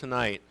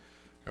tonight.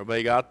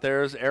 Everybody got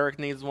theirs? Eric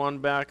needs one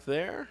back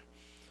there.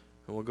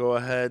 And we'll go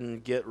ahead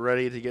and get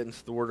ready to get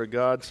into the Word of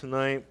God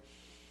tonight.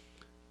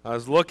 I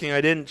was looking,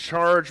 I didn't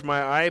charge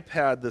my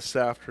iPad this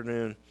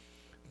afternoon,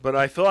 but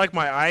I feel like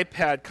my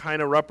iPad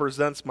kind of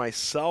represents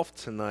myself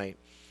tonight.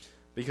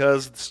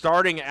 Because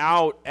starting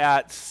out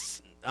at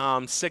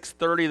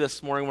 6:30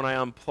 this morning when I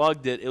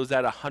unplugged it, it was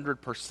at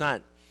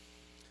 100%.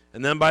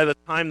 And then by the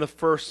time the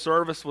first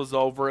service was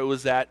over, it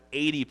was at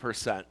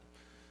 80%.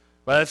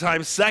 By the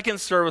time second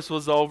service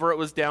was over, it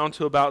was down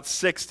to about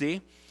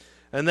 60.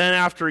 And then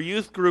after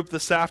youth group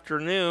this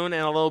afternoon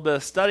and a little bit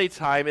of study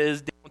time, it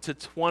is down to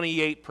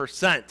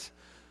 28%.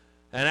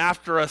 And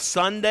after a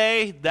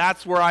Sunday,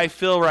 that's where I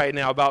feel right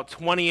now, about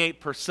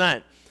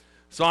 28%.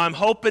 So I'm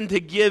hoping to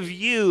give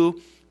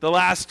you the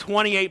last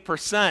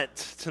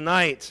 28%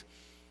 tonight.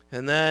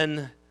 And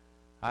then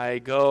I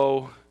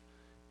go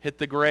hit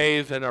the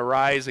grave and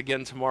arise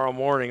again tomorrow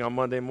morning, on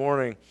Monday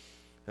morning.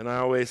 And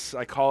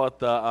I call it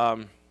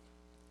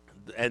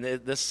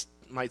this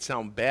might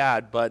sound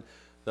bad, but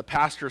the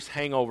pastor's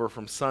hangover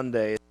from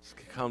Sunday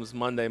comes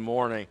Monday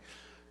morning.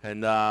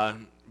 And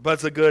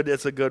but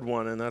it's a good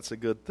one, and that's a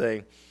good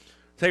thing.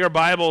 Take our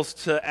Bibles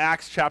to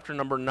Acts chapter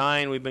number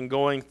 9. We've been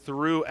going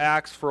through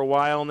Acts for a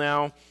while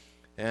now.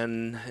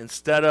 And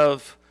instead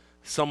of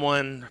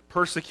someone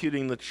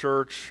persecuting the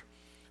church,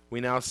 we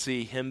now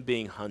see him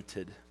being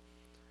hunted.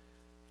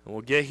 And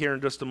we'll get here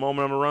in just a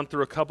moment. I'm going to run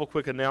through a couple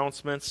quick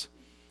announcements,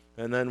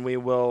 and then we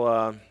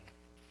will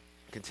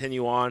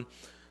continue on.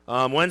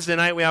 Wednesday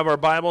night we have our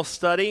Bible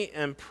study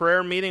and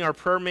prayer meeting. Our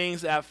prayer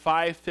meeting's at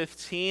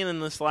 5:15,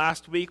 and this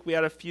last week we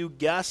had a few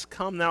guests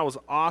come. That was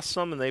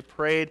awesome, and they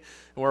prayed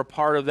and were a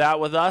part of that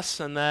with us.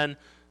 And then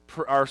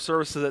our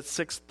service is at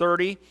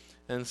 6:30.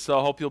 And so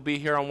I hope you'll be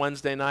here on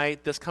Wednesday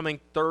night. This coming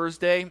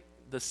Thursday,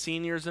 the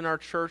seniors in our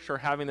church are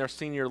having their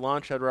senior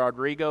lunch at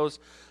Rodrigo's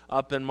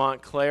up in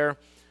Montclair.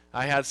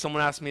 I had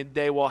someone ask me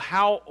today, well,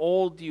 how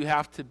old do you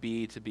have to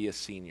be a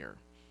senior?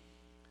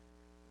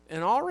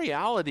 In all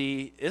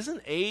reality,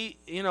 isn't age,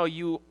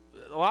 a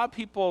lot of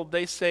people,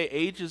 they say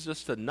age is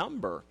just a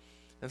number.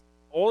 And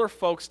older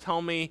folks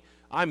tell me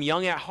I'm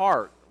young at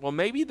heart. Well,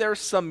 maybe there's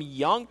some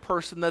young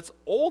person that's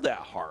old at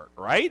heart,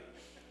 right?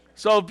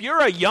 So if you're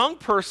a young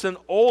person,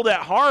 old at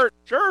heart,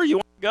 sure, you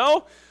want to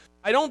go?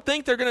 I don't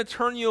think they're going to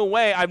turn you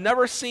away. I've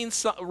never seen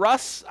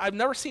Russ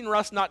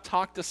not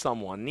talk to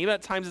someone. And even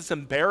at times it's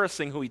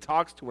embarrassing who he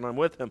talks to when I'm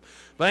with him.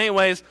 But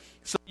anyways,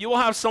 so you will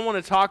have someone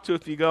to talk to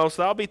if you go.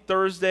 So that'll be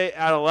Thursday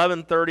at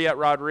 11:30 at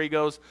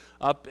Rodrigo's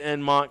up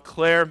in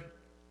Montclair.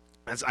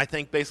 It's, I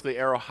think, basically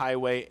Arrow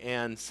Highway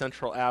and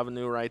Central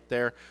Avenue right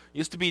there.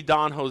 Used to be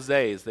Don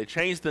Jose's. They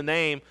changed the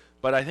name,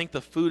 but I think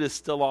the food is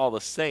still all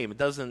the same. It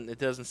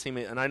doesn't seem,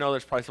 and I know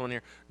there's probably someone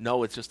here,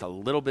 no, it's just a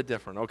little bit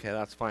different. Okay,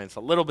 that's fine. It's a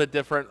little bit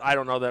different. I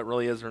don't know that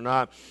really is or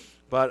not.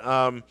 But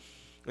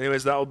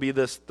anyways, that will be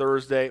this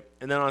Thursday.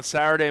 And then on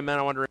Saturday, man,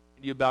 I want to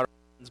remind you about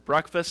our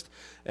breakfast.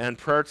 And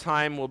prayer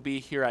time will be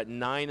here at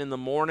 9 in the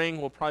morning.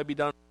 We'll probably be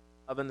done at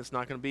 11. It's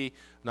not going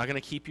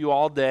to keep you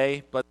all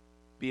day, but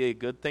it'll be a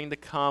good thing to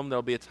come.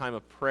 There'll be a time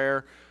of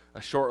prayer,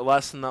 a short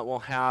lesson that we'll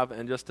have,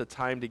 and just a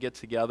time to get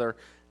together,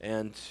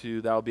 and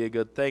that'll be a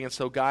good thing. And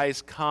so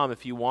guys, come.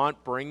 If you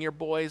want, bring your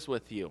boys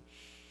with you.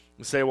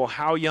 You say, well,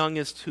 how young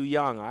is too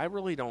young? I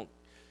really don't.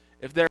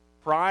 If they're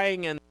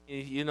crying and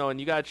you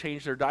got to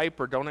change their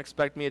diaper, don't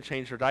expect me to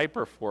change their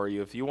diaper for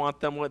you. If you want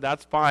them with,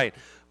 that's fine.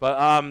 But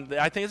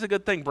I think it's a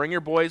good thing. Bring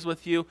your boys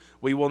with you.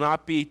 We will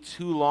not be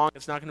too long.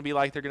 It's not going to be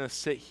like they're going to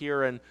sit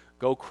here and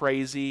go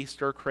crazy,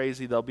 stir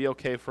crazy. They'll be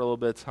okay for a little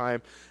bit of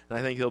time, and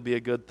I think it'll be a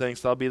good thing.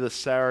 So that'll be this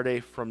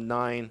Saturday from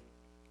 9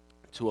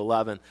 to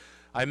 11.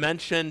 I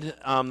mentioned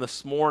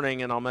this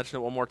morning, and I'll mention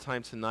it one more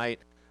time tonight,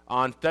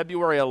 on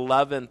February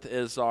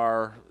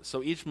 11th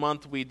so each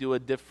month we do a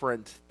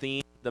different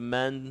theme. The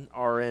men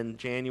are in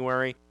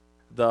January.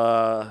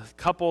 The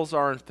couples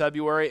are in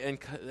February,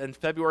 and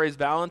February is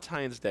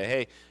Valentine's Day.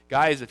 Hey,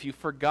 guys, if you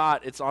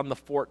forgot, it's on the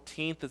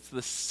 14th. It's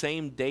the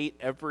same date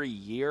every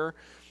year.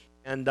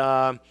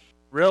 And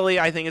really,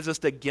 I think it's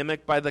just a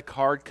gimmick by the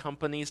card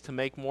companies to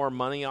make more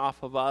money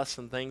off of us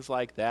and things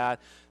like that.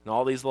 And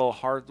all these little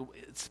hearts.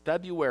 It's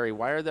February.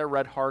 Why are there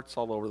red hearts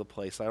all over the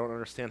place? I don't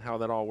understand how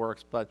that all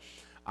works. But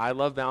I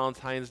love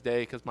Valentine's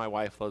Day because my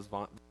wife loves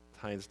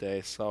Valentine's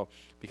Day. So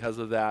because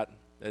of that,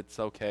 it's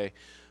okay.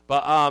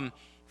 But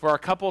for our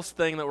couples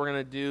thing that we're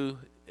going to do,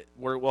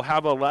 we'll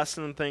have a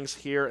lesson and things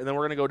here. And then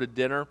we're going to go to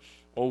dinner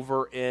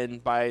over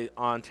by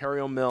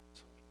Ontario Mills.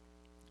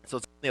 So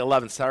it's the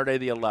 11th, Saturday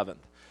the 11th.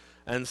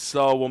 And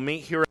so we'll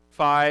meet here at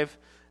 5,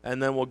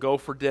 and then we'll go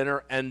for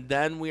dinner, and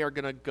then we are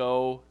going to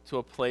go to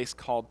a place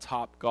called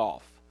Top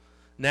Golf.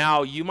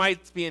 Now, you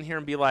might be in here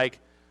and be like,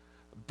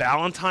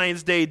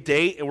 Valentine's Day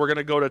date, and we're going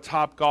to go to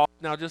Top Golf.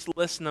 Now, just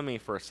listen to me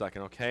for a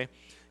second, okay?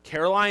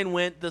 Caroline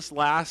went this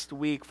last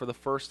week for the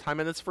first time,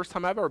 and it's the first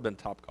time I've ever been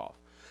to Top Golf.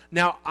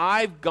 Now,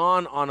 I've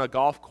gone on a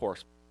golf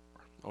course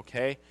before,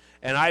 okay?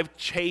 And I've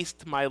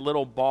chased my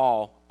little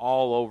ball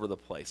all over the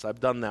place. I've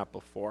done that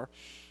before.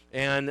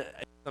 And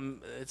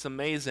it's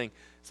amazing.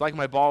 It's like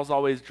my ball's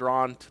always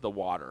drawn to the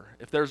water.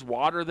 If there's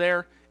water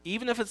there,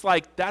 even if it's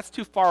like that's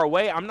too far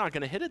away, I'm not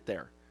going to hit it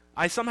there.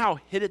 I somehow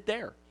hit it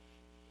there.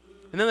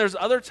 And then there's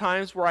other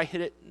times where I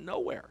hit it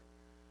nowhere.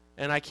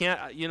 And I can't,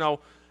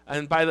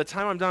 and by the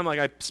time I'm done, I'm like,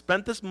 I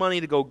spent this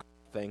money to go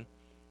golfing,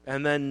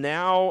 and then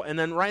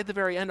right at the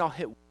very end,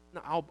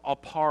 I'll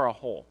par a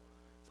hole.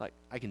 It's like,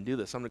 I can do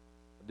this. I'm going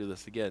to do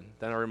this again.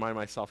 Then I remind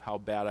myself how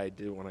bad I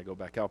do when I go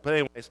back out. But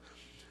anyways,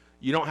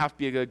 you don't have to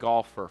be a good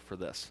golfer for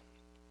this.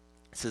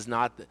 This is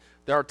not,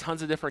 there are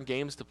tons of different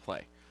games to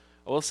play.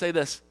 I will say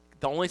this,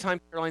 the only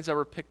time Caroline's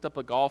ever picked up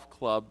a golf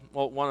club,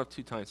 well, one of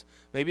two times,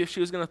 maybe if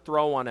she was going to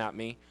throw one at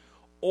me,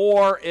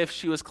 or if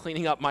she was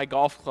cleaning up my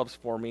golf clubs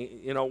for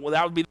me,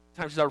 that would be the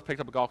time she's ever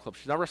picked up a golf club.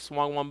 She's never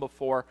swung one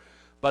before,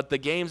 but the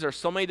games, there's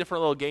so many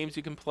different little games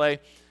you can play.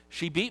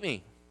 She beat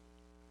me,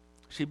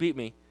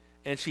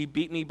 and she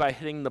beat me by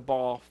hitting the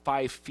ball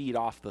 5 feet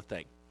off the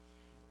thing.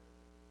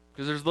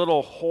 Because there's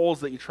little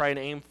holes that you try and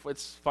aim for.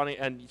 It's funny,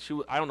 and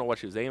I don't know what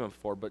she was aiming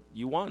for, but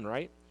you won,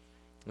 right?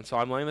 And so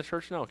I'm letting the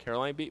church know,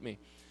 Caroline beat me.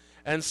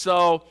 And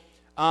so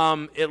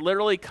it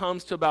literally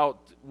comes to about,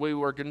 we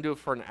were going to do it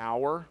for an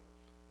hour.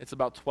 It's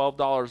about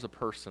 $12 a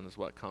person is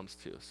what it comes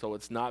to. So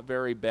it's not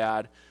very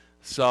bad.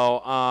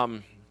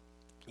 So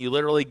you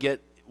literally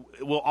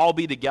we'll all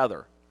be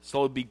together. So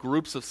it would be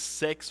groups of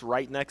 6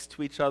 right next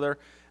to each other.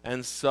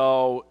 And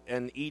so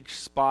in each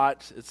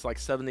spot, it's like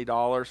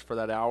 $70 for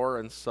that hour.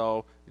 And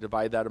so you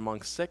divide that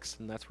among 6,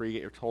 and that's where you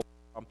get your total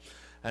from.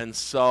 And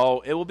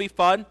so it will be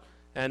fun,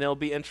 and it'll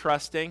be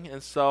interesting.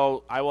 And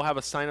so I will have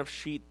a sign-up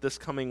sheet this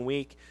coming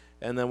week,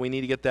 and then we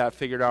need to get that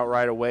figured out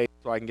right away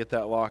so I can get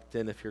that locked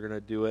in if you're going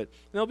to do it.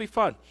 And it'll be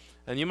fun.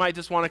 And you might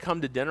just want to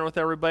come to dinner with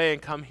everybody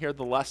and come hear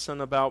the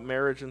lesson about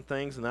marriage and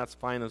things, and that's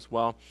fine as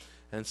well.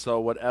 And so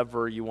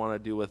whatever you want to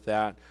do with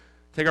that.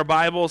 Take our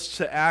Bibles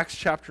to Acts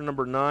chapter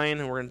number 9,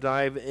 and we're going to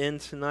dive in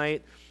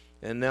tonight.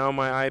 And now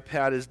my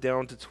iPad is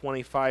down to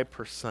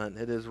 25%.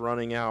 It is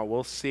running out.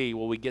 We'll see.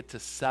 Will we get to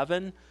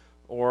 7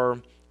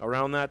 or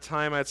around that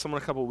time? I had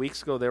someone a couple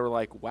weeks ago, they were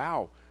like,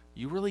 wow,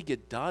 you really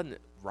get done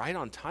right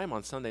on time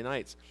on Sunday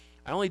nights.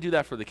 I only do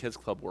that for the kids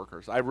club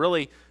workers.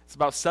 It's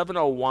about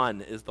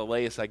 7:01 is the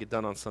latest I get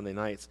done on Sunday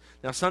nights.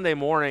 Now Sunday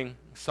morning,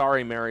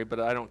 sorry Mary, but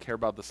I don't care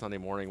about the Sunday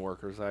morning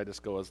workers. I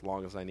just go as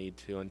long as I need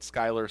to. And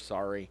Skylar,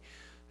 sorry.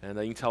 And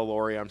you can tell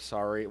Lori I'm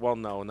sorry. Well,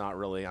 no, not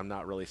really. I'm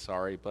not really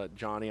sorry. But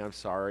Johnny, I'm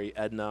sorry.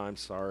 Edna, I'm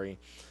sorry.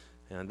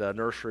 And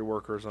nursery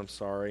workers, I'm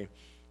sorry.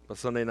 But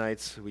Sunday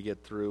nights we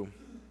get through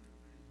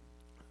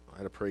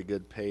at a pretty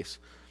good pace.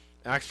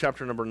 Acts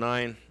chapter number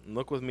 9. And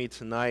look with me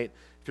tonight.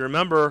 If you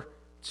remember,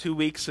 2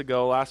 weeks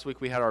ago, last week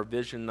we had our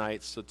vision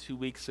nights. So 2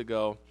 weeks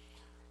ago,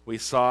 we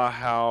saw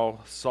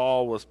how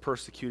Saul was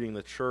persecuting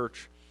the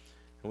church.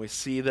 And we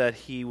see that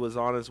he was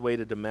on his way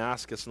to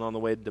Damascus. And on the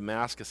way to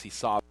Damascus, he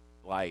saw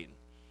light.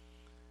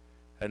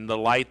 And the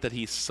light that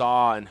he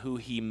saw and who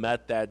he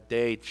met that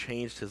day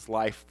changed his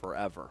life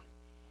forever.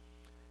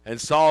 And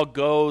Saul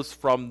goes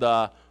from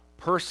the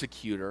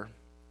persecutor,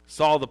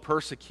 Saul the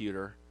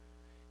persecutor,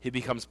 he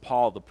becomes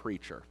Paul the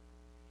preacher.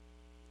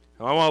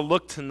 And I want to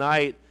look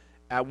tonight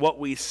at what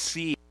we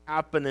see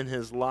happen in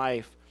his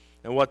life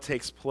and what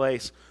takes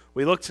place.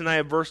 We look tonight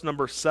at verse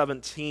number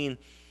 17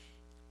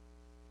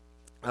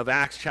 of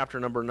Acts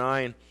chapter number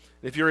 9.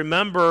 If you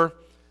remember,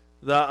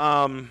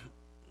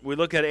 we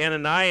look at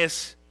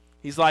Ananias.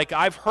 He's like,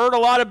 I've heard a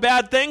lot of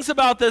bad things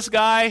about this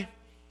guy.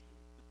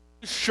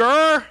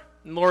 Sure?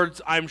 And Lord,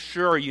 I'm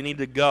sure you need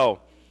to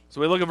go.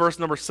 So we look at verse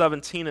number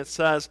 17. It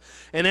says,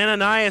 and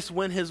Ananias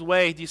went his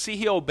way. Do you see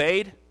he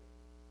obeyed?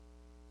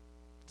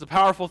 It's a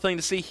powerful thing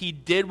to see. He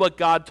did what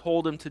God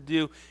told him to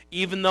do,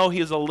 even though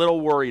he was a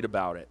little worried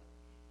about it.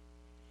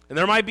 And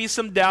there might be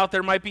some doubt,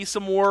 there might be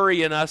some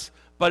worry in us,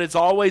 but it's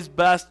always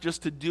best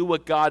just to do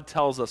what God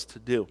tells us to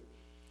do.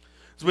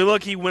 So we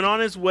look, he went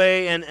on his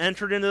way and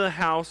entered into the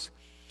house,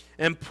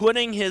 and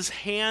putting his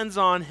hands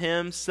on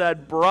him,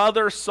 said,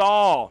 Brother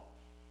Saul,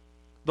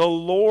 the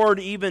Lord,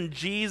 even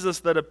Jesus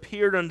that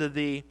appeared unto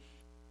thee,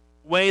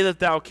 the way that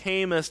thou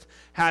camest,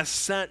 has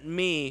sent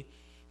me,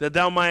 that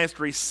thou mightest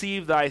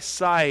receive thy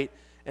sight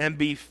and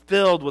be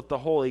filled with the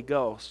Holy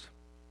Ghost.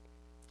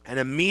 And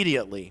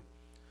immediately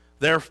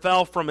there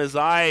fell from his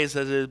eyes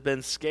as it had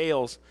been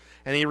scales,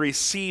 and he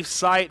received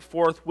sight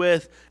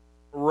forthwith,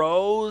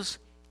 rose,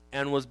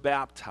 and was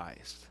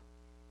baptized.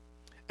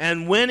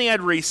 And when he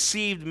had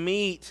received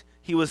meat,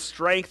 he was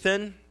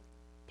strengthened.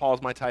 Paul's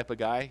my type of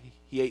guy.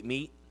 He ate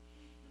meat.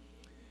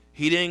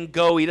 He didn't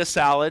go eat a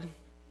salad.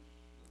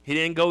 He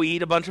didn't go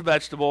eat a bunch of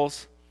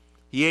vegetables.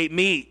 He ate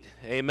meat.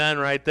 Amen,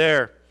 right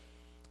there.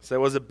 So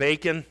was it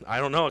bacon? I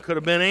don't know. It could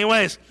have been.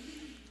 Anyways,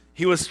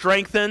 he was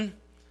strengthened.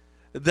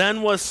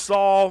 Then was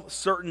Saul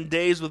certain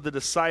days with the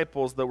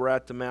disciples that were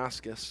at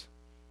Damascus.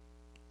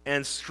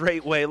 And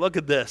straightway, look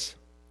at this.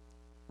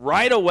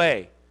 Right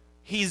away,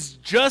 he's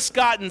just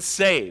gotten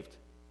saved.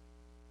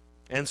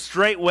 And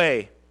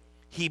straightway,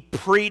 he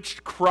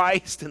preached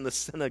Christ in the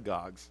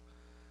synagogues,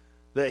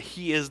 that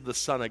he is the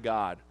Son of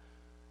God.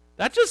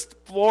 That just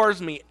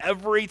floors me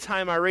every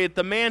time I read it.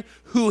 The man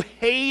who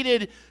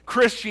hated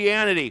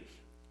Christianity,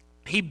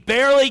 he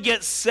barely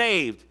gets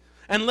saved.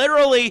 And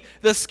literally,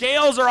 the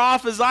scales are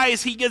off his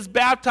eyes. He gets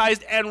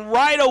baptized, and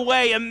right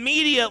away,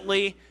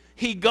 immediately,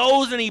 he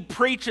goes and he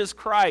preaches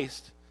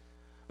Christ.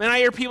 Man, I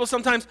hear people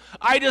sometimes,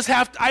 I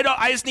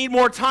just need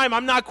more time.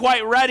 I'm not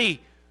quite ready.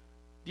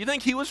 Do you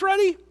think he was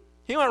ready?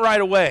 He went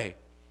right away.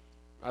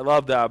 I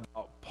love that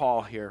about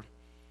Paul here.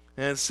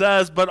 And it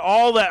says, but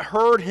all that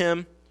heard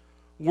him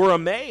were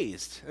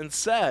amazed and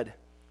said,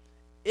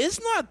 is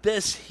not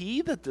this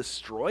he that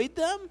destroyed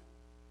them?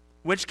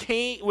 Which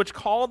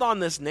called on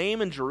this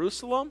name in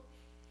Jerusalem,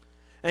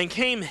 and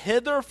came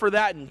hither for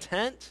that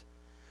intent,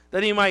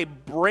 that he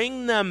might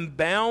bring them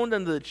bound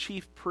unto the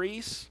chief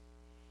priests.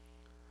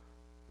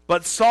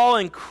 But Saul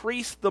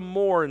increased the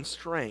more in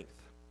strength,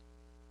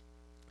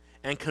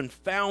 and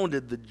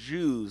confounded the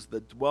Jews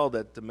that dwelled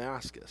at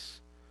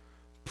Damascus,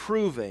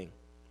 proving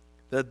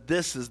that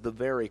this is the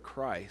very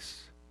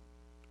Christ.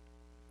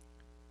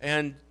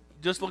 And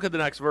just look at the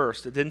next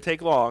verse. It didn't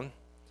take long.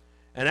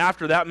 And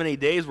after that many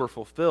days were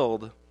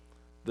fulfilled,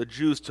 the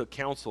Jews took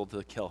counsel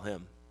to kill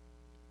him.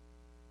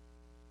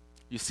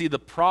 You see, the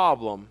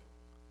problem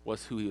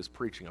was who he was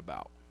preaching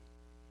about.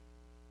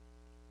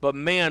 But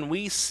man,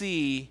 we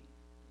see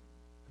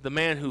the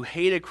man who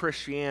hated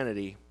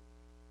Christianity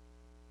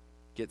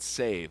get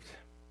saved.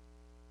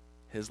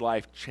 His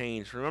life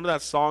changed. Remember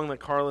that song that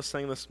Carla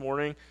sang this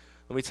morning?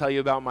 Let me tell you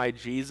about my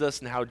Jesus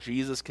and how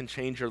Jesus can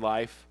change your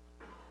life.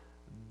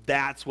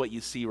 That's what you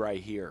see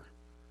right here.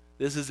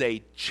 This is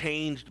a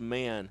changed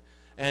man,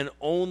 and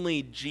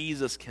only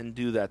Jesus can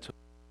do that.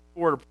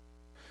 And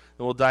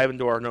we'll dive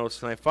into our notes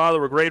tonight.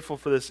 Father, we're grateful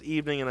for this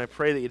evening, and I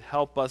pray that you'd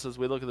help us as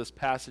we look at this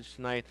passage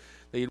tonight,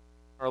 that you'd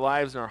our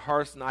lives and our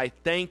hearts. And I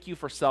thank you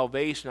for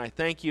salvation. I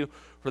thank you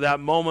for that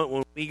moment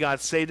when we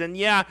got saved. And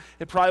yeah,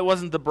 it probably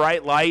wasn't the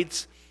bright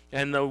lights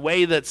and the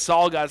way that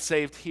Saul got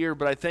saved here,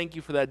 but I thank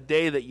you for that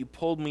day that you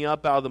pulled me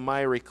up out of the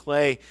miry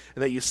clay,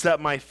 and that you set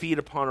my feet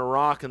upon a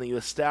rock, and that you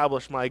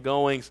established my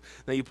goings,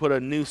 and that you put a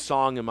new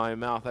song in my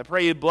mouth. I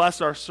pray you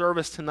bless our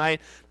service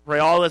tonight. I pray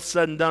all that's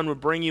said and done would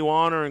bring you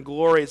honor and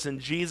glory. It's in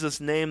Jesus'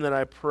 name that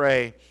I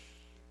pray.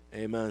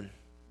 Amen.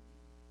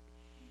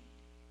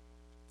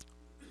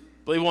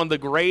 I believe one of the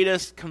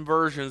greatest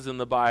conversions in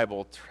the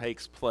Bible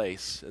takes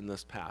place in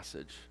this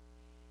passage.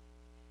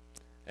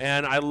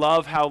 And I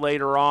love how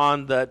later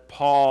on that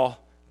Paul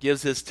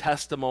gives his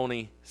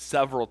testimony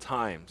several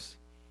times.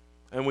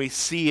 And we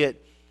see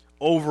it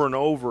over and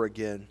over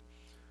again.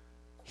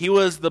 He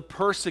was the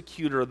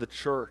persecutor of the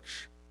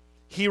church.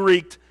 He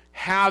wreaked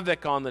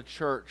havoc on the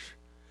church.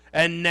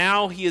 And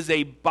now he is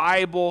a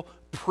Bible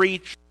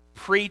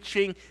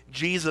preaching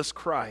Jesus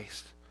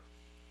Christ.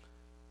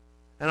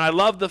 And I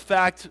love the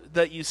fact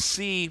that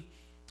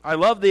I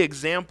love the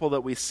example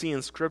that we see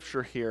in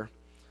Scripture here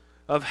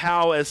of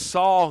how as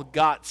Saul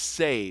got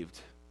saved,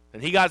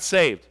 and he got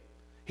saved.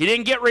 He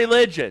didn't get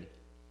religion.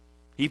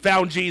 He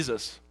found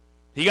Jesus.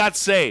 He got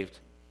saved.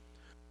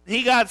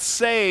 He got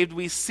saved,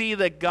 we see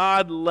that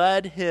God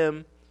led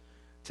him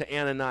to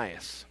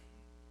Ananias.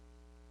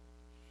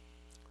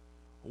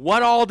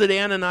 What all did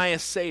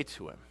Ananias say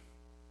to him?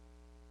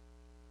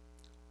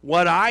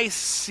 What I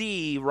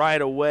see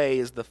right away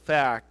is the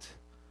fact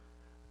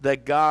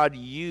that God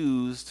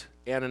used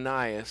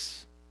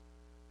Ananias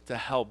to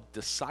help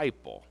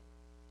disciple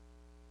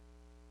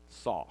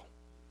Saul.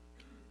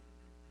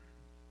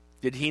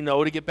 Did he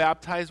know to get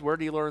baptized? Where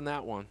did he learn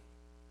that one?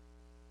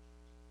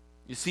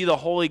 You see, the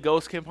Holy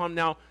Ghost came upon him.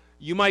 Now,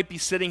 you might be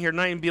sitting here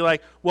tonight and be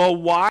like, well,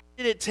 why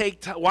didn't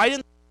the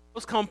Holy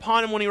Ghost come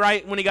upon him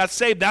when he got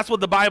saved? That's what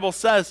the Bible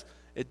says.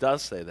 It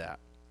does say that.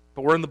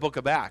 But we're in the book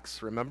of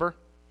Acts, remember?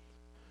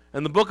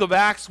 In the book of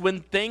Acts, when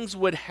things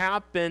would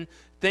happen,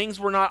 things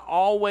were not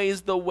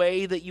always the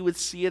way that you would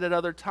see it at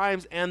other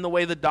times and the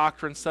way the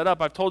doctrine's set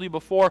up. I've told you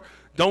before,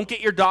 don't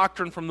get your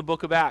doctrine from the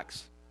book of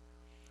Acts.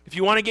 If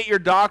you want to get your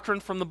doctrine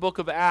from the book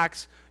of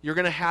Acts, you're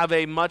going to have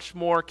a much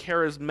more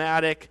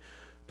charismatic,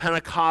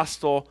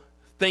 Pentecostal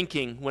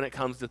thinking when it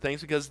comes to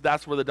things, because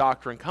that's where the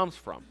doctrine comes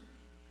from.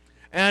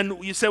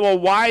 And you say, well,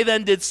 why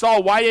did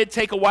it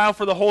take a while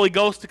for the Holy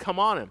Ghost to come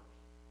on him?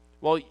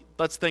 Well,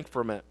 let's think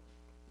for a minute.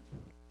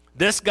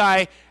 This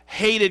guy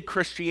hated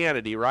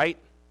Christianity, right?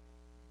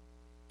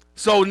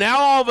 So now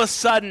all of a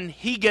sudden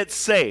he gets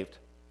saved.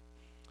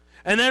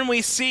 And then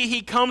we see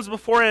he comes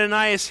before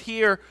Ananias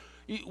here.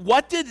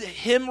 What did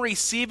him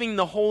receiving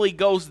the Holy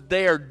Ghost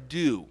there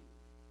do?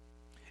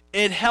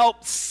 It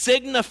helped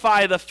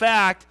signify the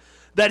fact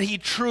that he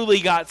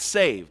truly got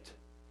saved.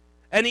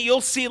 And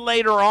you'll see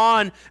later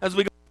on, as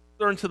we go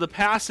further into the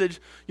passage,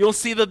 you'll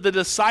see that the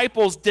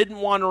disciples didn't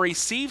want to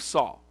receive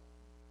Saul.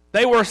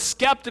 They were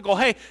skeptical.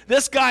 Hey,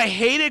 this guy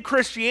hated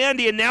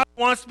Christianity and now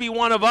he wants to be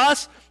one of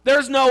us?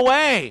 There's no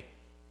way.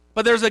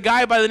 But there's a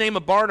guy by the name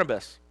of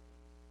Barnabas.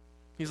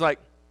 He's like,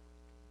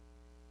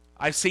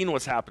 I've seen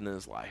what's happened in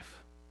his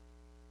life.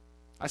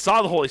 I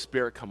saw the Holy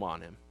Spirit come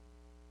on him.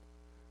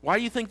 Why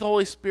do you think the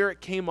Holy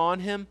Spirit came on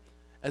him?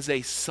 As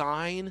a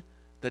sign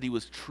that he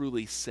was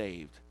truly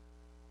saved.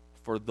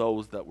 for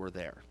those that were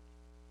there.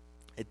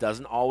 It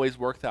doesn't always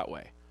work that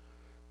way.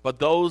 But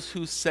those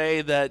who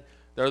say that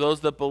there are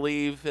those that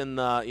believe in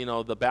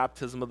the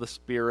baptism of the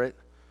Spirit,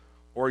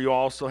 or you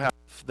also have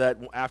that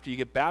after you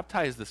get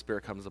baptized, the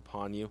Spirit comes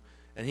upon you,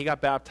 and he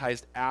got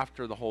baptized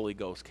after the Holy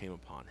Ghost came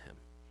upon him.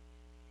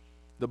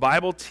 The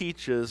Bible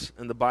teaches,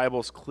 and the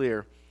Bible's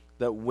clear,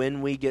 that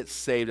when we get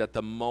saved, at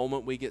the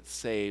moment we get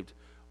saved,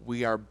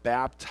 we are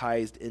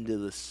baptized into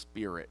the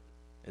Spirit,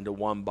 into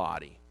one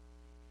body.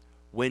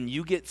 When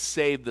you get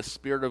saved, the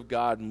Spirit of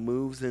God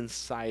moves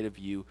inside of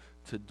you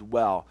to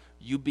dwell.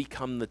 You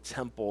become the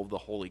temple of the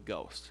Holy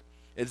Ghost.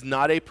 It's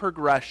not a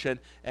progression.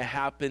 It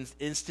happens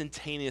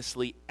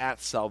instantaneously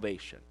at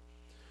salvation.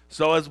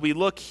 So as we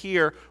look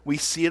here, we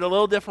see it a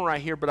little different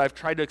right here, but I've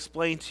tried to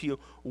explain to you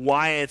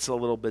why it's a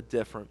little bit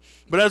different.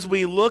 But as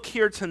we look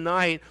here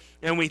tonight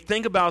and we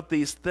think about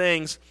these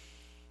things,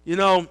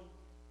 I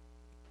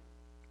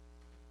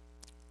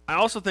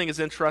also think it's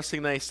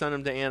interesting that he sent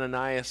him to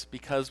Ananias,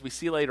 because we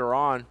see later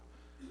on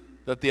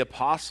that the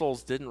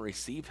apostles didn't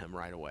receive him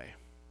right away.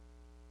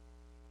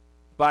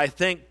 But I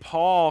think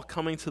Paul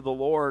coming to the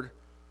Lord,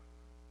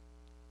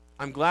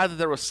 I'm glad that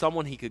there was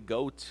someone he could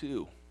go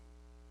to.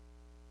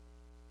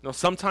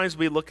 Sometimes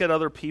we look at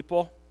other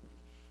people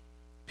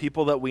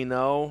that we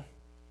know,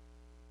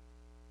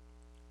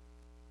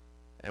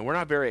 and we're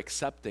not very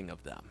accepting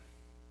of them.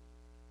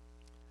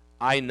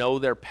 I know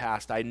their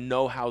past. I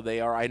know how they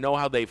are. I know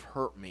how they've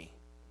hurt me.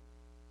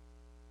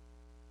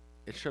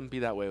 It shouldn't be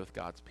that way with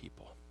God's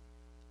people.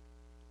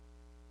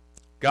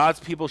 God's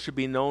people should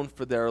be known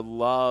for their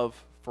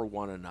love for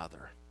one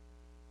another.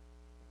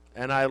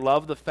 And I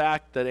love the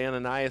fact that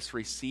Ananias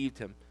received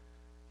him.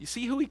 You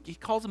see who he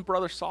calls him?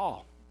 Brother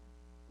Saul.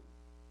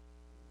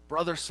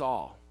 Brother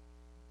Saul.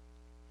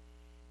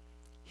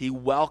 He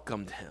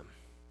welcomed him.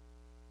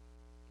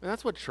 And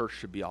that's what church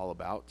should be all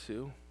about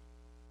too.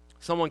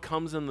 Someone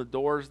comes in the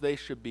doors, they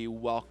should be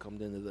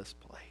welcomed into this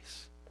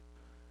place.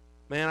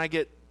 Man,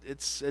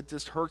 it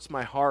just hurts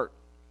my heart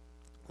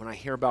when I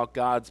hear about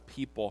God's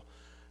people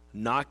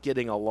not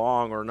getting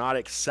along or not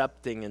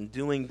accepting and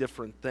doing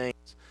different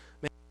things.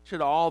 Man, we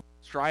should all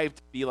strive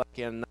to be like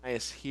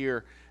Ananias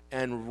here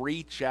and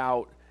reach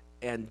out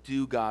and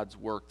do God's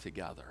work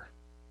together.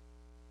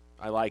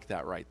 I like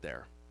that right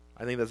there.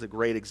 I think that's a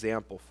great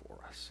example for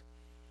us.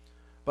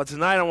 But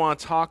tonight I want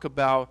to talk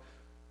about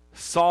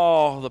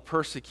Saul the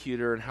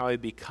persecutor and how he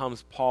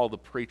becomes Paul the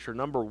preacher.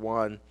 Number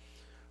one,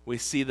 we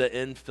see the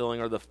infilling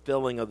or the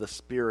filling of the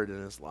Spirit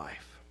in his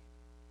life.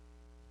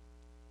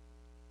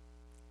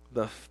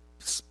 The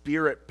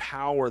Spirit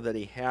power that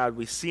he had.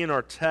 We see in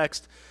our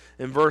text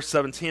in verse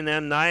 17,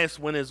 Ananias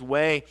went his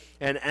way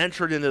and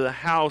entered into the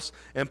house,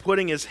 and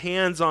putting his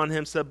hands on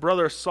him said,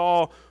 Brother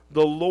Saul,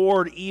 the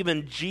Lord,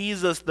 even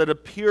Jesus that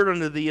appeared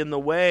unto thee in the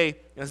way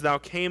as thou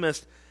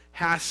camest,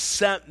 hath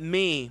sent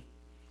me,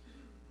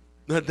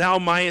 that thou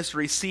mightest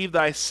receive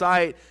thy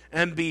sight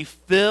and be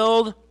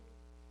filled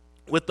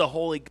with the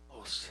Holy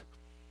Ghost.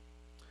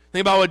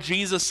 Think about what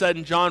Jesus said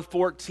in John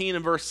 14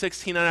 and verse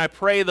 16, and I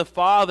pray the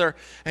Father,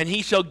 and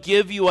he shall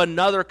give you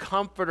another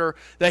comforter,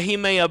 that he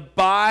may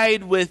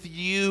abide with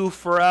you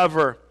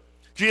forever.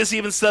 Jesus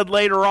even said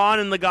later on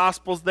in the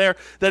Gospels there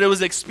that it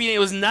was expedient, it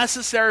was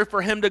necessary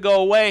for him to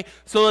go away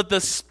so that the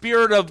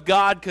Spirit of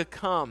God could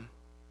come.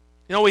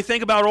 We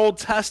think about Old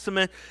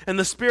Testament, and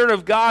the Spirit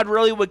of God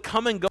really would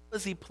come and go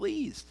as he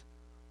pleased.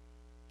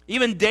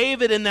 Even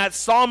David in that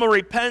Psalm of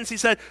repentance, he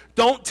said,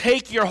 don't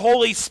take your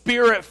Holy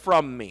Spirit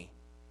from me.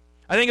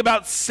 I think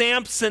about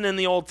Samson in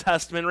the Old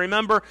Testament.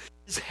 Remember,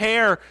 his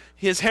hair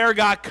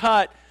got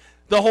cut.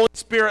 The Holy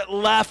Spirit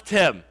left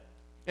him.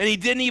 And he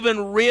didn't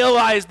even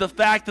realize the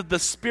fact that the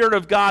Spirit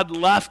of God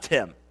left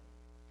him.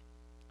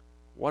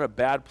 What a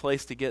bad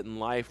place to get in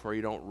life where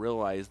you don't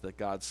realize that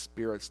God's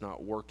Spirit's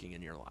not working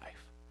in your life.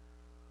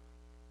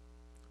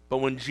 But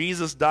when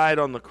Jesus died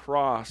on the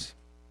cross,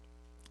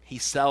 he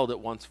settled it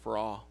once for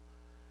all.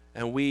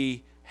 And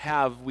we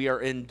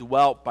are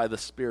indwelt by the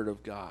Spirit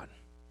of God.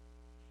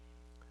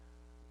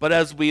 But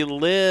as we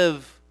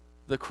live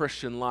the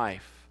Christian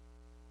life,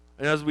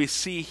 and as we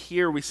see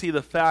here, we see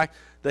the fact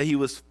that he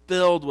was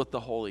filled with the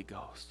Holy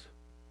Ghost.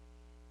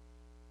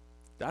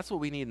 That's what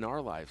we need in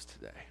our lives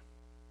today.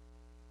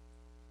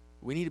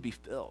 We need to be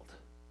filled.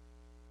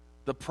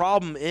 The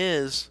problem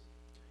is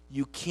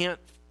you can't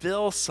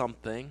fill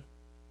something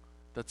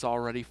that's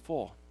already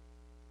full.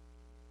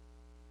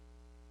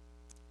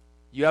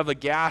 You have a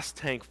gas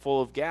tank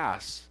full of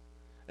gas,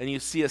 and you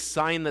see a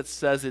sign that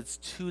says it's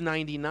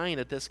 $2.99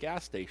 at this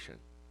gas station.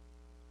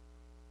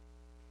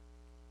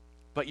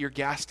 But your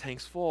gas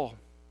tank's full.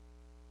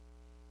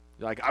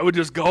 You're like, I would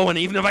just go, and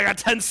even if I got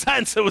 10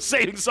 cents, it was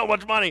saving so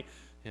much money.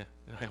 Yeah,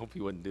 I hope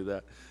you wouldn't do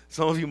that.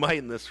 Some of you might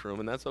in this room,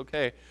 and that's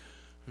okay.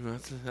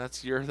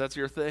 That's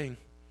your thing.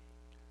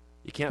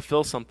 You can't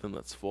fill something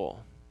that's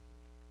full.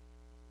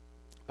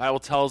 The Bible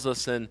tells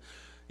us in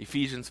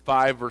Ephesians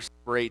 5, verse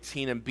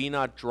 18, and be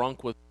not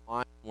drunk with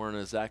wine wherein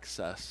is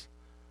excess,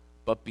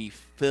 but be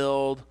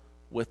filled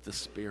with the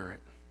Spirit.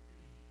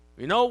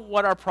 You know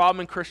what our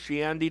problem in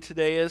Christianity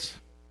today is?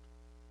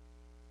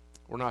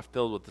 we're not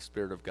filled with the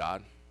Spirit of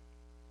God.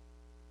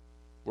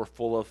 We're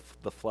full of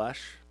the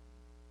flesh.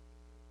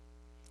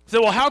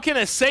 So, well, how can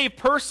a saved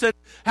person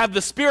have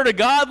the Spirit of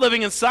God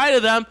living inside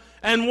of them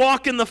and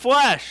walk in the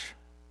flesh?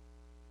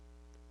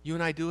 You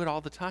and I do it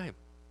all the time.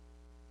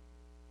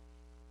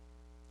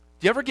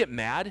 Do you ever get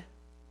mad?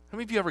 How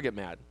many of you ever get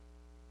mad?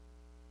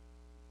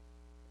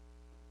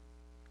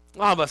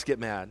 All of us get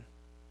mad.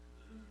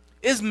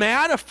 Is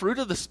mad a fruit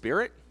of the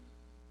Spirit?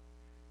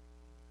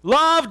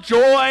 Love,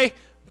 joy,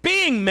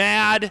 being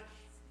mad.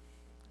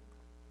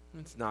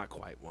 It's not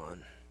quite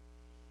one.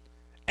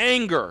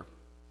 Anger.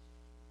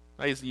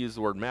 I used to use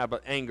the word mad,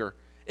 but anger.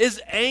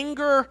 Is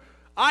anger,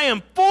 I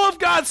am full of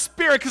God's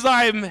Spirit because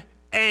I'm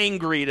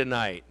angry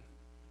tonight.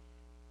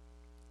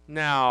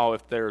 Now,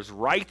 if there's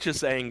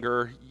righteous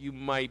anger, you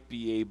might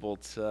be able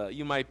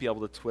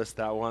to twist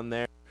that one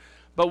there.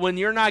 But when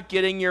you're not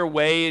getting your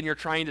way and you're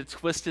trying to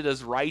twist it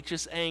as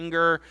righteous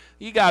anger,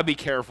 you got to be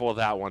careful of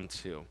that one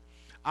too.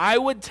 I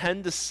would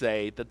tend to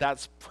say that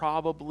that's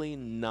probably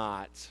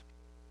not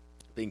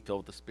being filled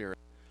with the Spirit.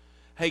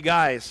 Hey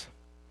guys,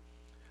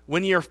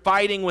 when you're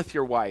fighting with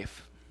your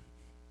wife,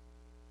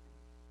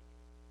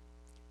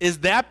 is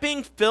that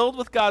being filled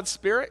with God's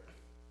Spirit?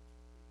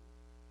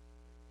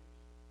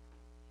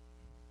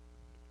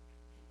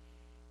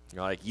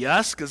 You're like,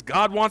 yes, because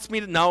God wants me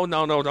to. No,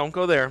 don't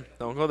go there.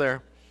 Don't go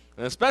there.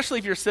 And especially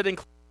if you're sitting,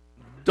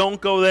 don't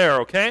go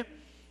there, okay?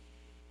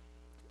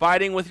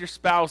 Fighting with your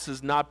spouse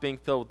is not being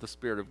filled with the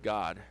Spirit of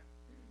God.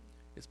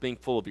 It's being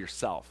full of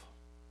yourself.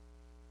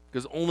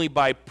 Because only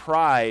by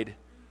pride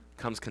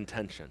comes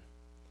contention.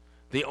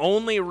 The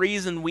only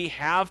reason we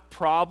have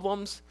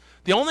problems,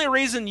 the only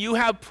reason you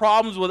have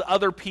problems with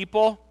other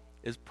people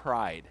is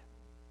pride.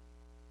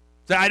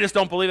 So I just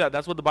don't believe that.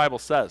 That's what the Bible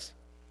says.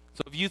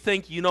 So if you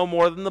think you know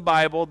more than the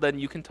Bible, then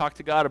you can talk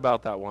to God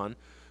about that one.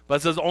 But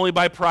it says only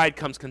by pride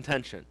comes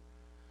contention.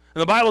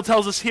 And the Bible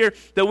tells us here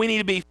that we need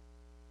to be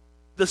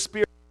the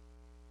Spirit.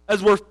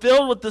 As we're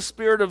filled with the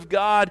Spirit of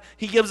God,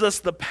 He gives us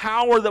the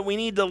power that we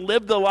need to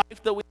live the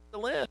life that we need to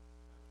live.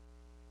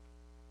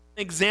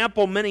 An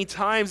example many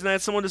times, and I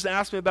had someone just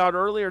ask me about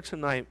earlier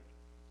tonight.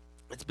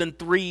 It's been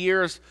 3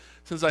 years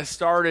since I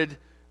started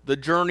the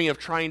journey of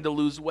trying to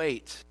lose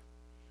weight.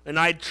 And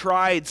I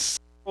tried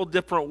several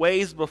different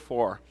ways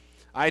before.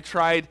 I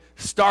tried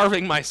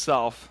starving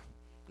myself.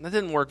 And that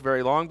didn't work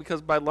very long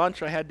because by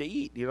lunch I had to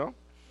eat, you know.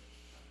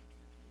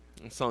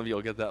 And some of you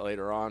will get that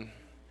later on.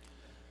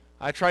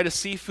 I tried a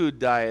seafood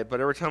diet, but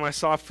every time I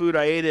saw food,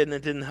 I ate it, and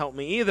it didn't help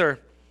me either.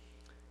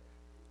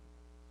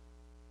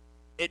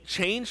 It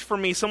changed for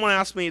me. Someone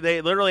asked me,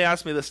 they literally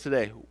asked me this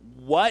today,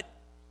 what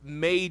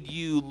made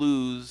you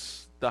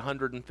lose the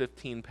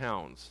 115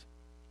 pounds?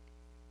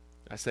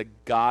 I said,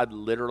 God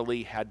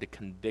literally had to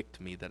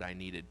convict me that I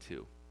needed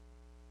to.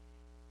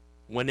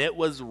 When it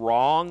was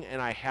wrong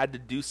and I had to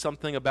do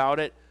something about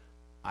it,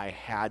 I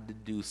had to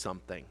do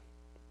something.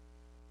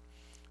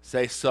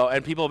 Say so,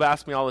 and people have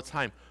asked me all the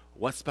time,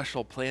 what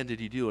special plan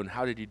did you do and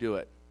how did you do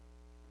it?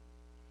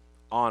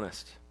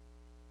 Honest.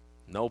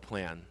 No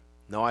plan.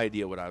 No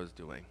idea what I was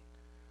doing.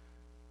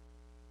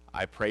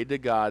 I prayed to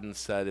God and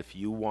said, if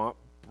you want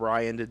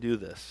Brian to do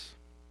this,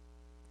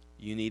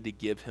 you need to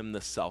give him the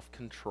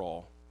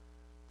self-control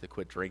to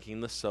quit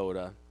drinking the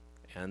soda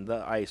and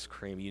the ice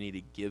cream. You need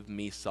to give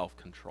me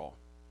self-control.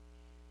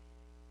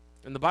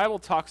 And the Bible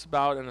talks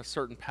about in a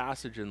certain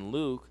passage in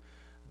Luke,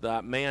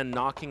 that man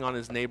knocking on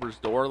his neighbor's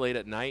door late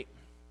at night.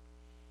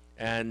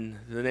 And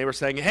the neighbor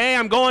saying, hey,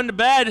 I'm going to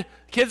bed.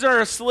 Kids are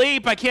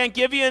asleep. I can't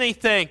give you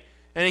anything.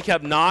 And he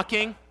kept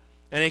knocking,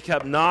 and he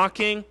kept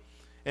knocking,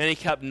 and he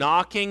kept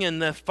knocking.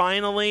 And then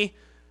finally,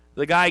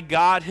 the guy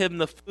got him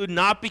the food,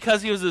 not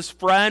because he was his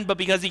friend, but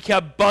because he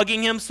kept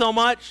bugging him so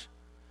much.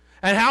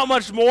 And how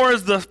much more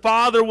is the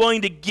Father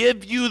willing to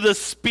give you the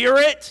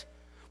Spirit,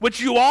 which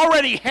you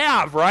already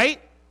have,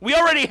 right? We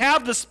already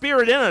have the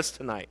Spirit in us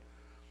tonight.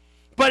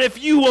 But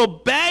if you will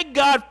beg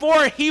God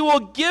for it, He will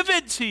give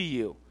it to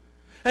you.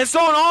 And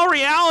so in all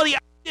reality, I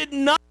did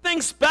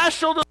nothing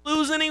special to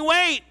lose any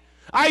weight.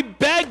 I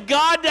begged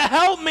God to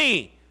help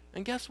me.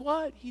 And guess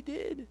what? He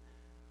did.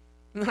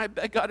 And I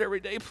beg God every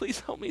day,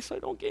 please help me so I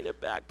don't gain it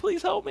back.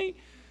 Please help me.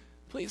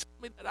 Please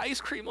help me. That ice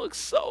cream looks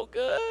so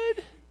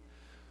good.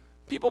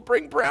 People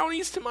bring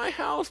brownies to my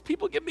house.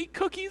 People give me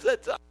cookies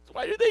at times.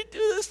 Why do they do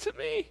this to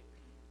me?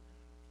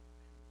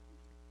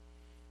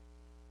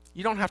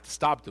 You don't have to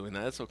stop doing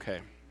that. It's okay.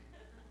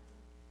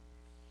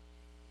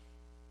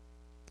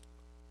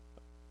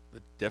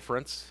 The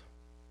difference,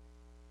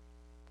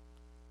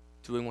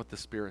 doing what the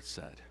Spirit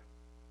said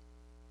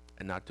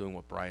and not doing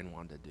what Brian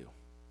wanted to do.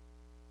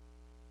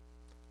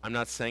 I'm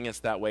not saying it's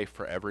that way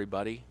for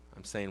everybody.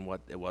 I'm saying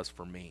what it was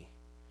for me.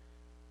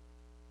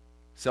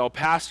 So,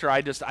 Pastor,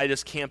 I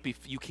just can't be,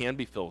 you can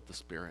be filled with the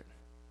Spirit.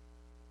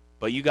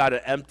 But you got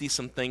to empty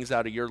some things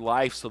out of your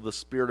life so the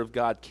Spirit of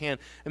God can.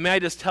 And may I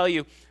just tell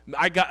you,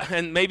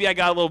 maybe I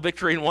got a little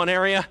victory in one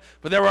area,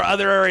 but there were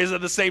other areas at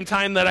the same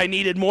time that I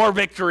needed more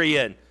victory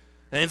in.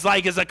 And it's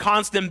like it's a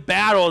constant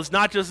battle. It's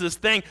not just this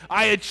thing.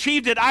 I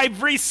achieved it.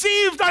 I've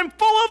received. I'm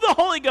full of the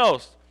Holy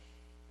Ghost.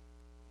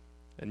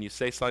 And you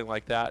say something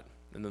like that,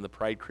 and then the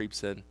pride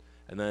creeps in,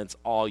 and then it's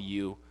all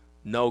you,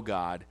 no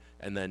God,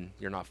 and then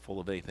you're not full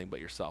of anything but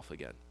yourself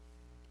again.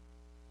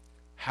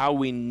 How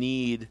we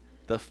need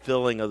the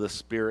filling of the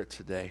Spirit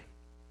today.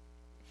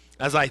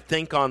 As I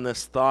think on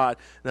this thought,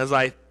 and as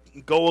I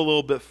go a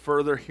little bit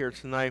further here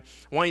tonight,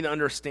 I want you to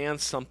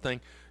understand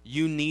something.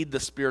 You need the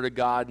Spirit of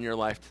God in your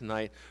life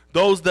tonight.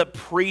 Those that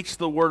preach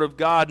the Word of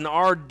God in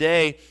our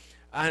day,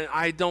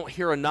 I don't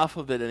hear enough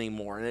of it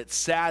anymore, and it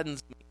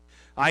saddens me.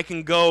 I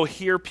can go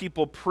hear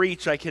people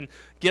preach. I can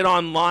get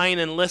online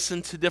and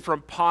listen to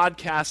different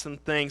podcasts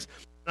and things.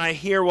 And I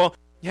hear, well,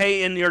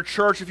 hey, in your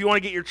church, if you want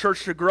to get your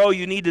church to grow,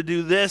 you need to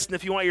do this. And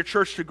if you want your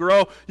church to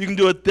grow, you can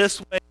do it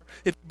this way.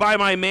 If you buy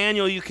my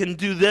manual, you can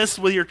do this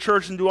with your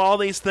church and do all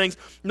these things.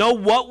 No,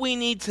 what we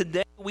need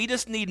today, we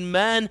just need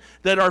men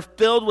that are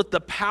filled with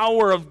the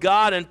power of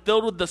God and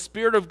filled with the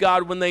Spirit of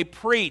God when they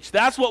preach.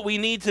 That's what we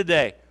need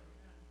today.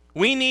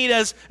 We need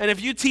and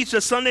if you teach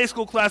a Sunday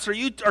school class or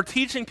you are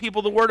teaching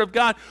people the Word of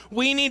God,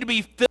 we need to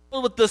be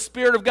filled with the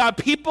Spirit of God.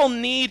 People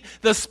need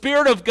the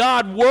Spirit of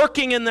God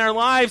working in their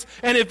lives.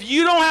 And if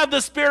you don't have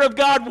the Spirit of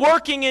God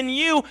working in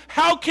you,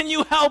 how can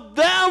you help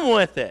them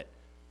with it?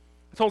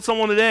 I told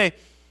someone today,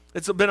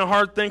 it's been a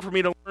hard thing for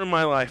me to learn in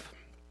my life.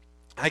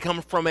 I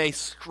come from a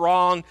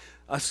strong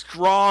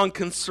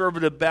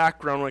conservative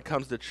background when it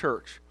comes to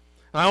church.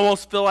 I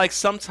almost feel like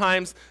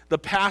sometimes the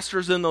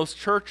pastors in those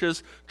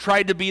churches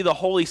tried to be the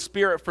Holy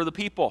Spirit for the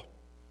people.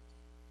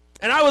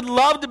 And I would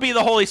love to be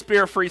the Holy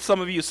Spirit for some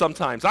of you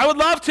sometimes. I would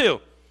love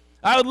to.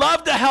 I would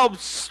love to help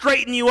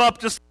straighten you up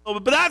just a little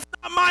bit, but that's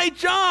not my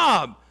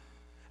job.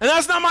 And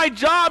that's not my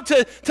job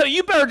to tell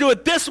you better do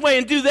it this way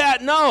and do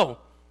that. No.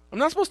 I'm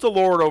not supposed to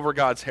lord over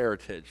God's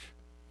heritage.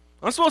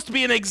 I'm supposed to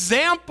be an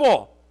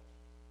example.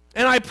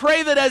 And I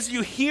pray that as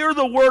you hear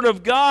the Word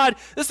of God,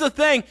 this is the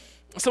thing.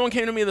 Someone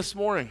came to me this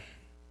morning.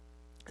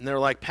 And they're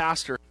like,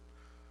 Pastor,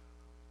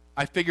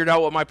 I figured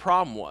out what my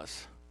problem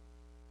was.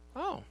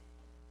 Oh.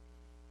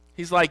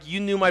 He's like,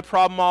 you knew my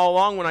problem all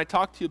along when I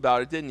talked to you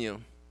about it, didn't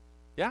you?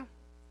 Yeah.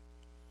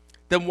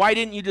 Then why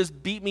didn't you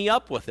just beat me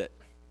up with it?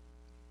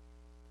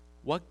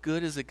 What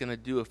good is it going to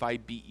do if I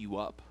beat you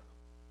up?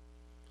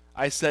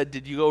 I said,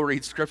 did you go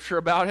read Scripture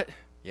about it?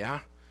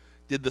 Yeah.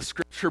 Did the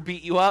Scripture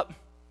beat you up?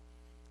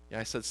 Yeah,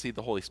 I said, see,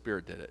 the Holy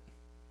Spirit did it.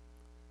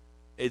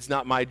 It's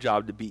not my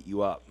job to beat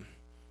you up.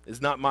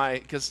 It's not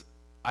because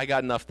I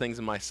got enough things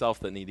in myself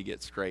that need to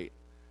get straight.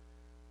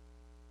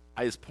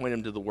 I just point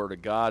them to the Word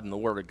of God, and the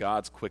Word of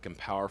God's quick and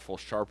powerful,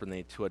 sharper than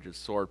a two-edged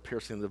sword,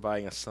 piercing and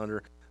dividing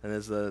asunder, and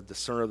is the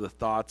discerner of the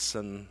thoughts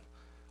and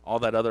all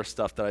that other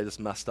stuff that I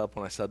just messed up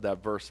when I said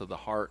that verse of the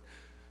heart.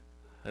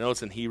 I know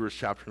it's in Hebrews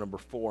chapter number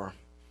 4.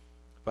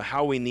 But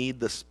how we need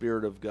the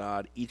Spirit of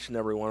God, each and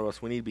every one of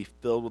us, we need to be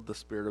filled with the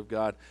Spirit of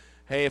God.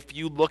 Hey, if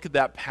you look at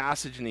that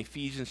passage in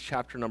Ephesians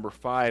chapter number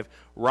 5,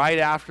 right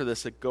after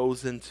this, it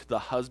goes into the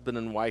husband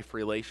and wife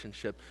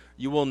relationship.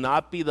 You will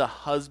not be the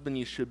husband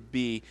you should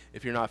be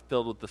if you're not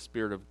filled with the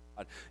Spirit of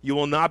God. You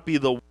will not be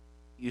the wife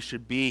you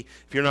should be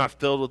if you're not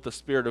filled with the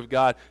Spirit of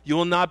God. You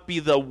will not be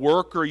the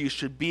worker you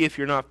should be if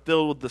you're not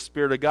filled with the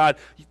Spirit of God.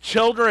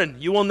 Children,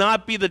 you will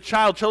not be the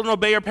child. Children,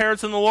 obey your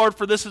parents in the Lord,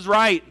 for this is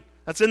right.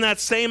 That's in that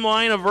same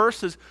line of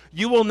verses.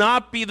 You will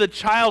not be the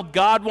child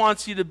God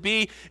wants you to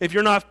be if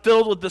you're not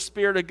filled with the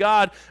Spirit of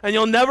God. And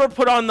you'll never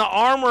put on the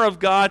armor of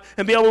God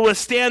and be able to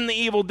withstand the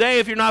evil day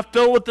if you're not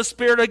filled with the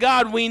Spirit of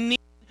God. We need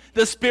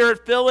the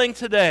Spirit filling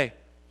today.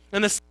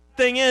 And the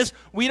thing is,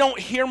 we don't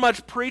hear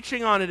much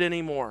preaching on it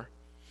anymore.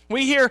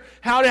 We hear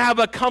how to have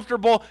a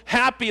comfortable,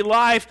 happy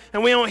life,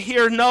 and we don't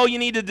hear, no, you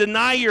need to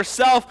deny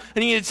yourself,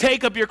 and you need to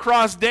take up your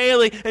cross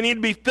daily, and you need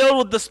to be filled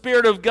with the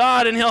Spirit of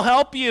God, and He'll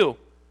help you.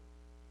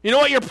 You know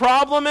what your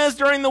problem is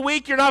during the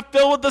week? You're not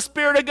filled with the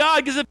Spirit of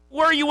God, because if you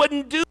were, you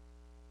wouldn't do it.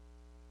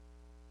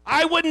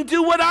 I wouldn't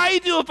do what I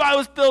do if I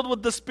was filled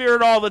with the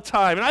Spirit all the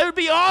time. And I would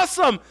be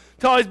awesome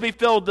to always be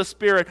filled with the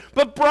Spirit.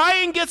 But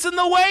Brian gets in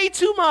the way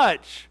too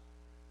much.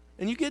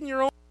 And you get in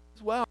your own way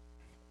as well.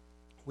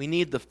 We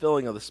need the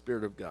filling of the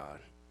Spirit of God.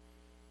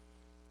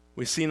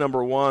 We see,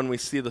 number one, we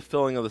see the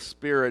filling of the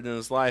Spirit in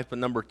his life. But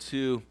number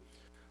two,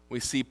 we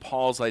see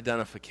Paul's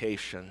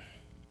identification.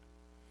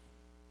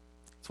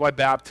 That's why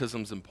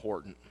baptism is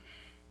important.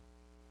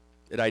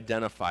 It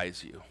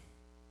identifies you.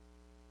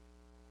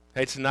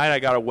 Hey, tonight I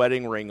got a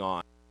wedding ring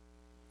on.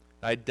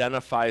 It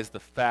identifies the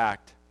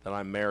fact that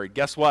I'm married.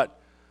 Guess what?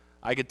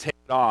 I could take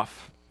it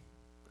off,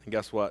 and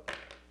guess what?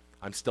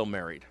 I'm still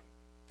married.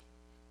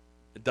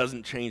 It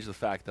doesn't change the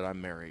fact that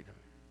I'm married.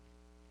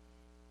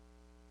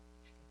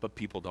 But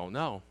people don't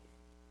know.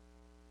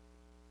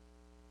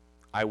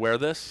 I wear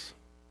this.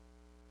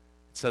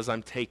 It says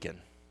I'm taken.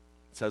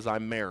 It says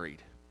I'm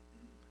married.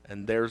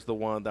 And there's the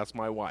one, that's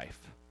my wife.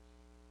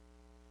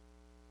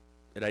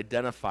 It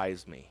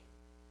identifies me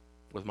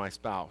with my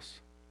spouse.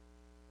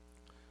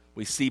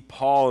 We see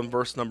Paul in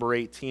verse number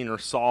 18, or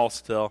Saul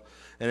still,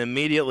 and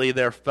immediately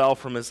there fell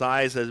from his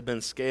eyes as had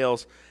been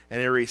scales, and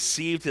he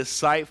received his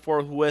sight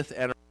forthwith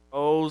and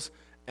arose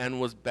and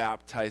was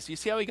baptized. You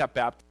see how he got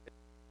baptized?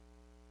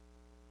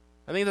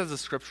 I think that's a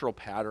scriptural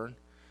pattern.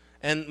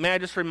 And may I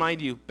just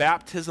remind you,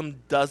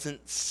 baptism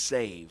doesn't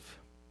save.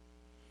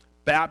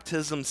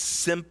 Baptism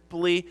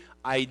simply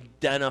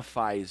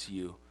identifies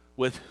you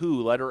with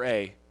who? Letter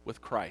A,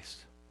 with Christ.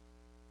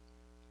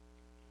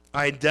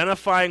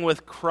 Identifying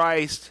with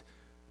Christ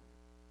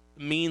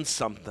means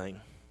something.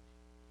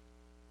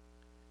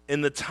 In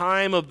the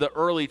time of the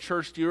early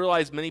church, do you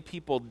realize many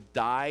people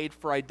died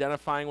for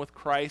identifying with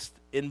Christ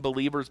in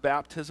believers'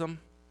 baptism?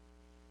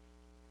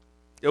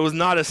 It was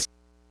not a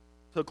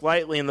took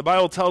lightly. And the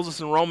Bible tells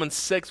us in Romans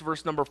 6,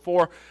 verse number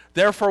 4,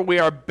 therefore we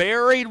are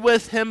buried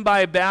with him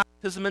by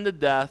baptism into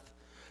death,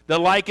 that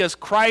like as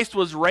Christ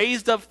was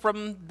raised up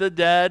from the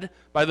dead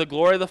by the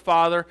glory of the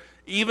Father,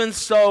 even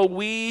so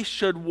we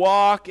should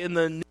walk in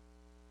the new.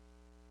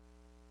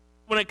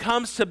 When it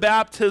comes to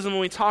baptism,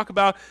 when we talk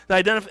about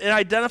it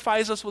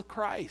identifies us with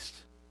Christ.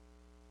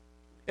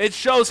 It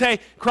shows, hey,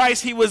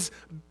 Christ, he was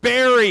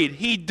buried,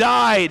 he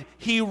died,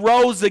 he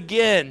rose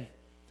again.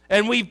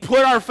 And we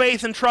put our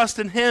faith and trust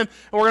in him,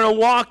 and we're going to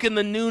walk in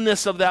the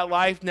newness of that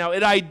life now.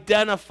 It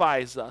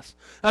identifies us.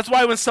 That's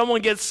why when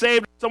someone gets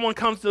saved, someone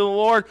comes to the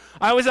Lord,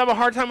 I always have a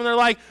hard time when they're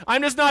like,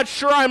 I'm just not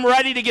sure I'm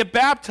ready to get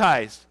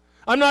baptized.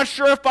 I'm not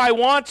sure if I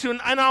want to.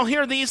 And I'll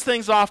hear these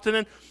things often.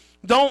 And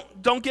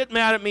don't get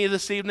mad at me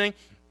this evening.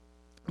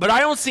 But I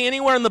don't see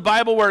anywhere in the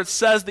Bible where it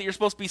says that you're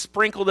supposed to be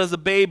sprinkled as a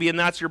baby and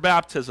that's your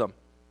baptism.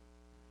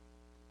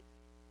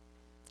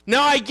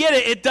 Now I get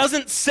it. It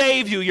doesn't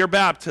save you, your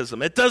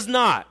baptism. It does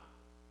not.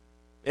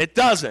 It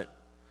doesn't.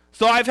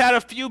 So I've had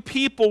a few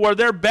people where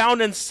they're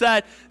bound and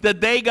set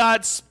that they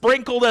got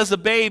sprinkled as a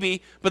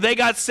baby, but they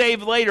got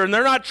saved later. And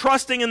they're not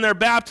trusting in their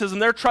baptism.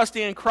 They're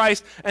trusting in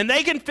Christ. And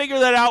they can figure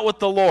that out with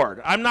the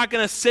Lord. I'm not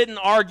going to sit and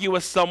argue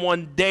with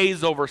someone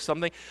days over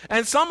something.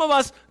 And some of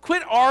us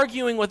quit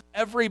arguing with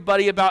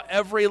everybody about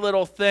every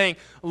little thing.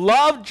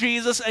 Love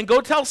Jesus and go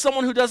tell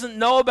someone who doesn't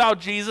know about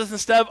Jesus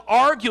instead of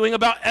arguing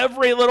about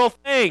every little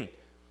thing.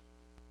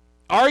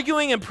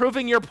 Arguing and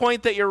proving your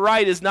point that you're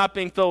right is not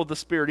being filled with the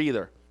Spirit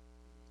either.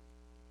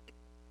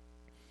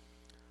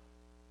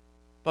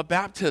 But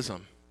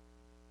baptism,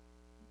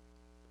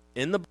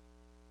 in the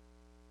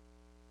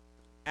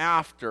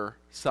after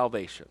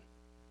salvation,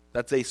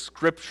 that's a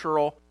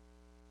scriptural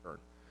term.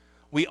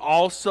 We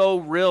also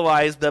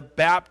realize that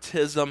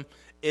baptism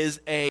is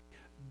a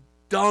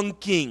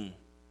dunking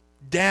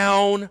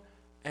down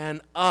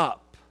and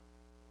up,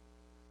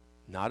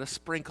 not a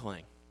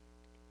sprinkling.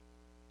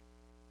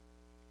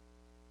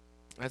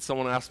 I had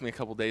someone ask me a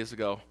couple days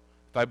ago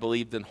if I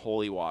believed in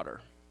holy water.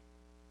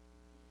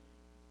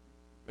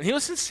 And he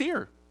was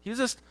sincere. He was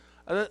just,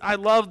 I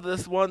love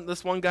this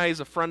one guy. He's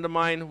a friend of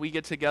mine. We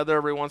get together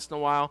every once in a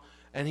while,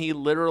 and he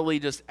literally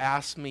just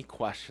asked me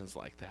questions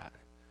like that.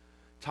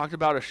 Talked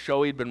about a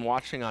show he'd been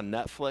watching on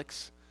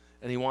Netflix,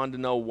 and he wanted to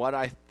know what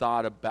I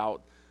thought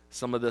about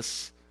some of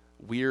this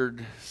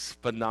weird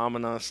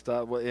phenomena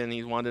stuff, and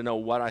he wanted to know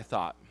what I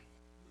thought.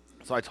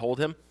 So I told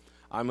him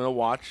I'm going to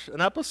watch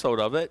an episode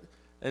of it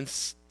and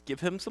give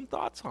him some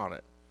thoughts on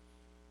it.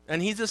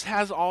 And he just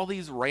has all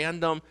these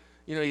random,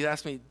 he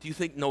asked me, do you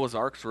think Noah's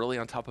Ark's really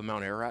on top of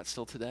Mount Ararat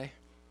still today?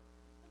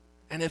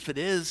 And if it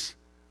is,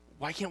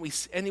 why can't we?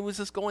 And he was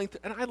just going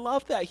through, and I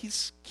love that.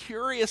 He's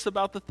curious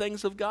about the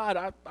things of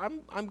God.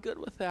 I'm good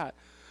with that.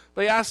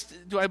 But he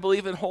asked, do I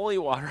believe in holy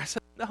water? I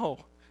said,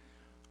 no.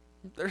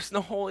 There's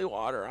no holy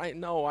water. I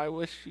know. I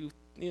wish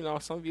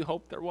some of you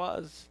hoped there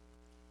was.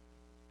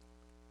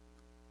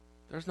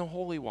 There's no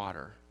holy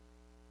water.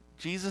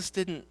 Jesus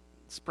didn't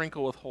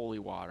sprinkle with holy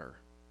water.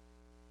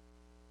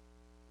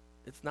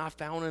 It's not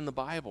found in the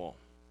Bible.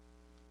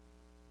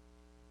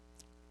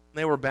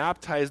 They were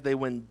baptized, they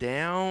went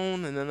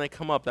down, and then they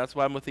come up. That's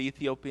why I'm with the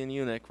Ethiopian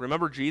eunuch.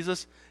 Remember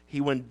Jesus?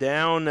 He went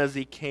down as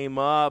he came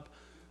up.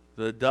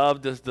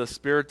 The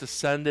Spirit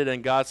descended,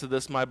 and God said,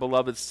 this is my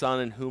beloved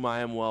Son in whom I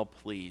am well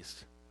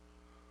pleased.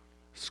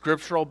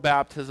 Scriptural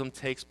baptism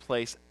takes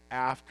place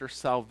after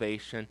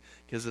salvation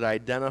because it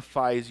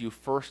identifies you,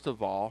 first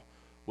of all,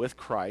 with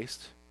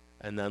Christ,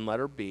 and then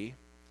letter B,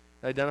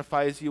 it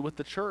identifies you with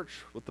the church,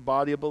 with the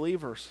body of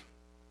believers.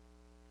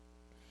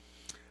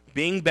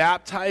 Being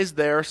baptized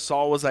there,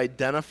 Saul was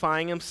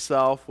identifying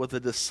himself with the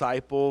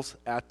disciples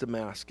at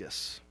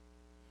Damascus.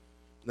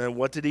 Then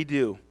what did he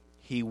do?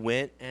 He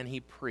went and he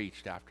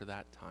preached after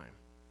that time.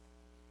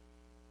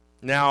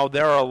 Now,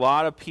 there are a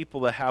lot of people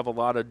that have a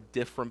lot of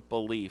different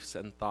beliefs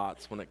and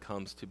thoughts when it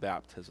comes to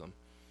baptism.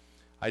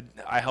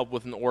 I helped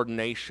with an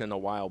ordination a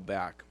while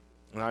back,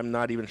 and I'm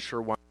not even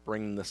sure why I'm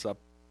bringing this up.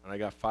 And I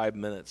got 5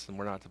 minutes, and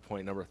we're not to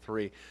point number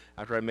 3.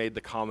 After I made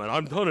the comment,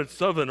 I'm done at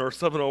 7 or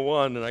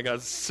 7:01, and I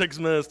got 6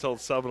 minutes till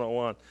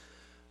 7:01.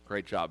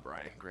 Great job,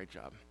 Brian. Great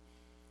job.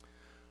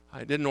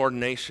 I did an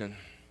ordination.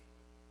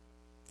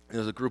 There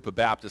was a group of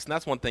Baptists, and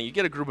that's one thing. You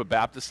get a group of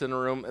Baptists in a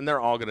room, and they're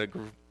all going to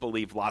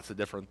believe lots of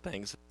different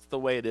things. It's the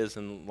way it is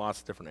in lots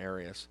of different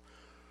areas.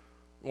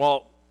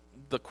 Well,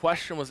 the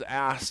question was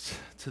asked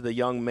to the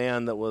young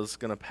man that was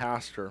going to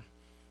pastor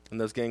and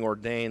that was getting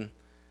ordained.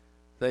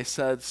 They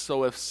said,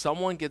 so if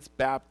someone gets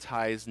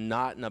baptized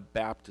not in a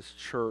Baptist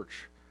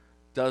church,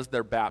 does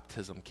their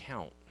baptism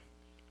count?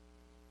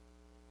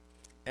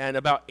 And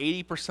about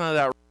 80% of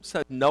that room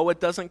said, no, it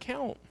doesn't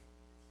count.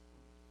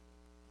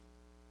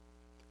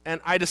 And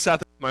I just sat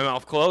there with my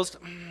mouth closed,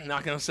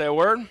 not going to say a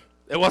word.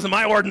 It wasn't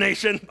my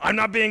ordination. I'm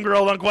not being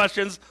grilled on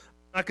questions.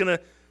 I'm not going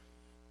to.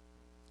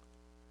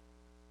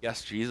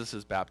 Yes,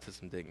 Jesus'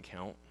 baptism didn't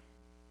count.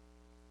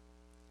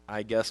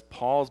 I guess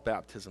Paul's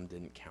baptism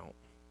didn't count.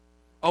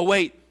 Oh,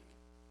 wait.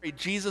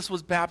 Jesus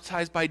was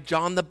baptized by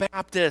John the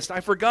Baptist.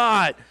 I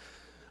forgot.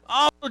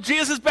 Oh,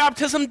 Jesus'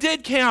 baptism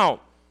did count.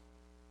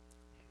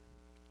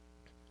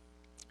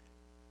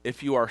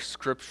 If you are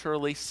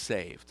scripturally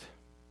saved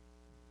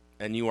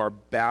and you are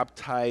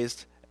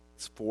baptized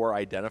for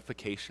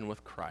identification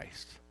with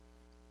Christ,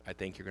 I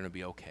think you're going to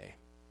be okay.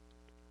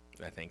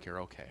 I think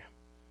you're okay.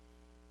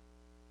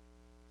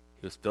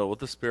 He was filled with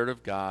the Spirit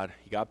of God.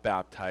 He got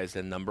baptized.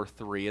 And number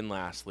 3, and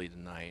lastly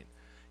tonight,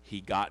 he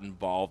got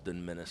involved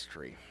in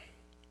ministry.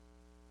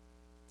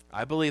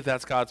 I believe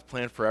that's God's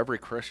plan for every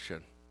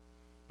Christian.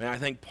 Man, I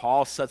think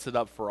Paul sets it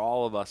up for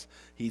all of us.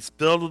 He's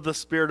filled with the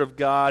Spirit of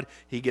God.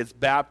 He gets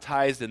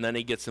baptized, and then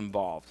he gets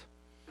involved.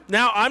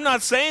 Now, I'm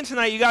not saying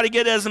tonight you got to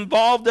get as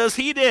involved as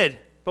he did.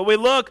 But we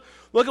look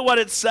at what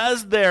it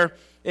says there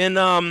in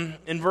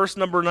verse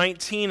number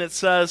 19. It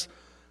says,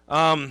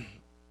 and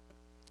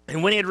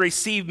when he had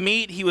received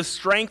meat, he was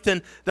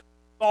strengthened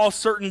all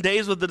certain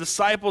days with the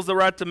disciples that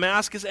were at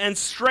Damascus, and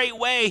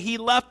straightway he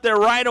left there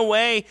right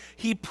away.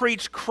 He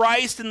preached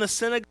Christ in the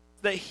synagogue,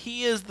 that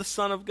he is the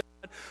Son of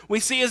God. We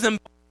see as in,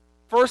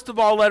 first of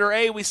all, letter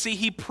A, we see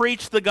he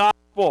preached the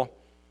gospel.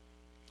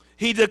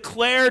 He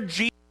declared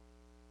Jesus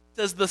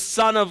as the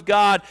Son of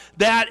God.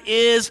 That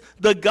is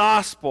the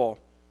gospel.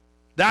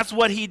 That's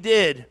what he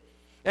did.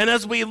 And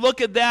as we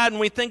look at that and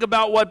we think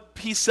about what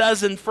he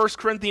says in 1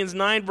 Corinthians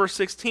 9, verse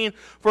 16,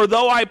 for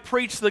though I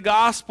preach the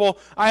gospel,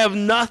 I have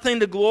nothing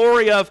to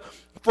glory of,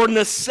 for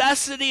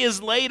necessity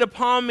is laid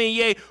upon me.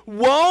 Yea,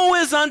 woe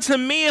is unto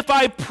me if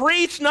I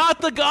preach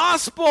not the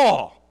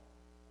gospel.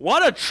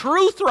 What a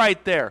truth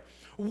right there.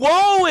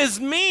 Woe is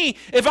me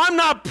if I'm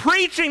not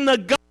preaching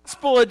the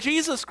gospel of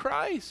Jesus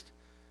Christ.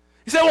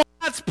 You say, well,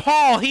 that's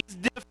Paul. He's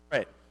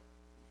different.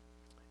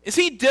 Is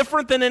he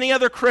different than any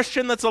other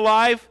Christian that's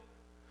alive?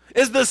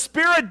 Is the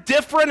Spirit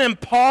different in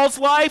Paul's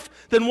life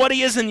than what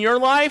he is in your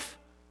life?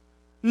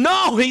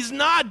 No, he's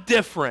not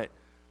different.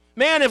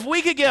 Man, if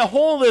we could get a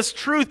hold of this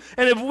truth,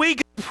 and if we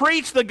could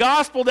preach the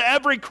gospel to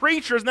every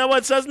creature, isn't that what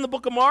it says in the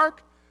book of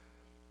Mark?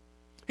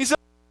 He said,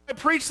 I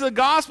preach the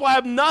gospel, I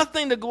have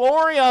nothing to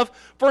glory of,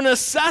 for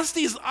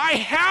necessities, I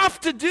have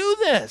to do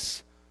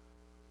this.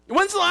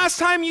 When's the last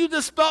time you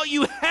just felt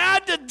you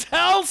had to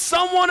tell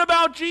someone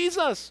about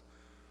Jesus?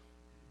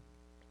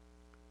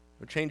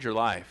 It would change your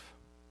life.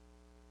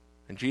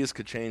 And Jesus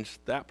could change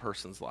that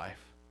person's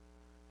life.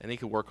 And he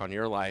could work on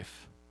your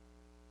life.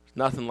 There's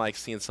nothing like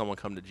seeing someone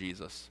come to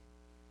Jesus.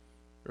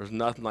 There's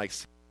nothing like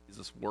seeing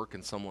Jesus work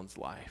in someone's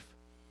life.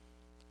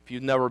 If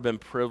you've never been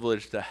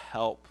privileged to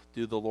help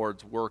do the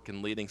Lord's work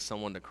in leading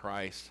someone to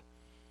Christ,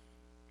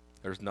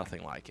 there's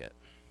nothing like it.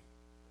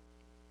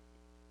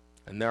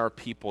 And there are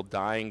people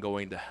dying,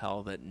 going to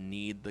hell that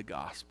need the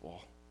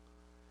gospel.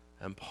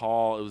 And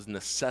Paul, it was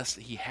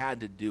necessity. He had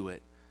to do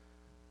it.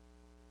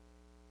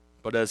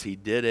 But as he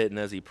did it and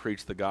as he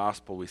preached the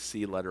gospel, we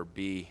see letter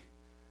B,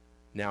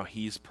 now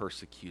he's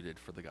persecuted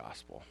for the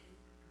gospel.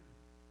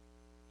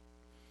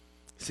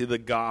 See, the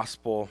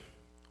gospel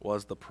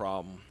was the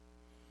problem.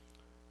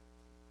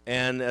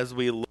 And as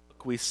we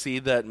look, we see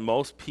that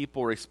most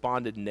people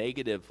responded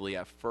negatively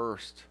at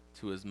first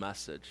to his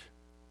message.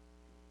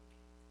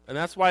 And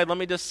that's why, let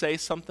me just say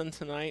something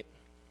tonight.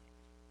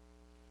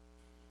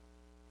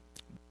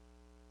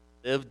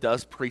 Liv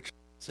does preach a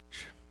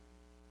message.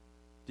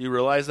 Do you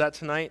realize that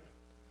tonight?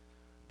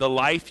 The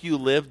life you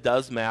live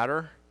does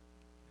matter.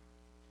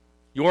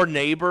 Your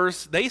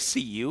neighbors, they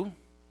see you.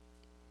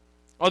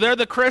 Oh, they're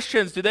the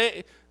Christians. Do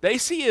they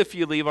see if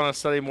you leave on a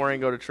Sunday morning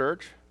and go to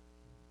church?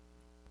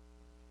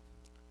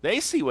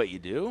 They see what you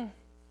do.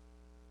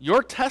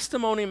 Your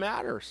testimony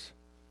matters.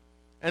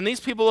 And these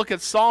people look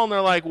at Saul and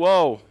they're like,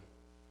 whoa,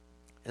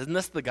 isn't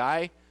this the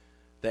guy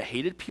that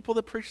hated people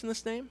that preached in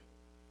this name?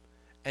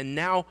 And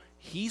now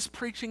he's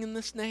preaching in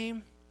this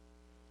name?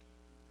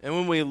 And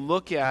when we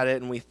look at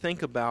it and we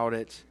think about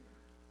it,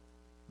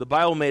 the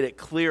Bible made it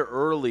clear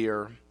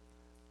earlier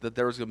that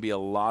there was going to be a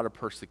lot of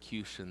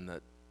persecution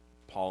that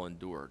Paul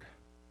endured.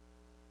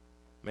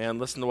 Man,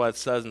 listen to what it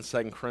says in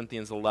 2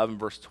 Corinthians 11,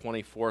 verse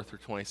 24 through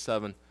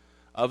 27.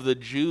 Of the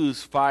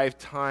Jews 5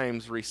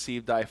 times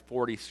received I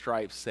 40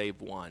 stripes,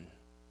 save one.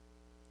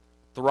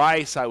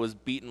 Thrice I was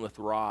beaten with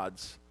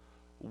rods.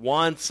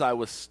 Once I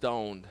was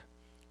stoned.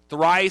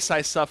 Thrice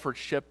I suffered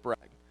shipwreck.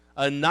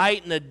 A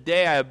night and a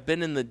day I have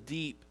been in the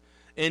deep.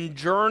 in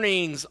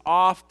journeyings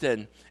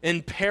often,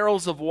 in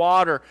perils of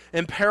water,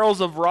 in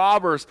perils of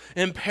robbers,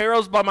 in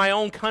perils by my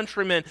own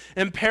countrymen,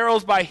 in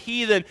perils by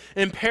heathen,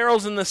 in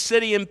perils in the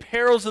city, in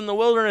perils in the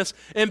wilderness,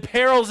 in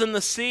perils in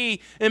the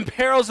sea, in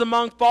perils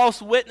among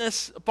false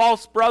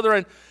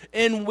brethren,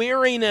 in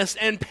weariness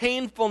and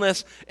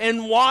painfulness,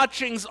 in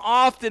watchings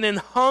often, in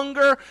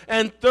hunger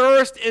and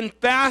thirst, in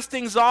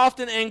fastings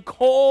often, in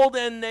cold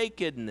and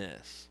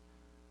nakedness.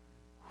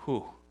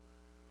 Whew.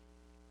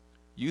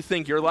 You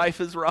think your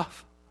life is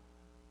rough?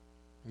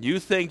 You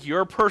think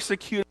you're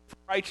persecuted for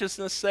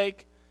righteousness'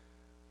 sake?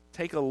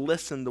 Take a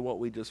listen to what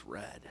we just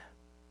read.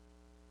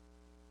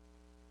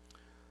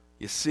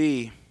 You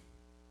see,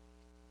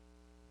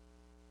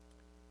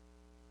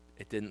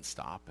 it didn't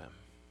stop him.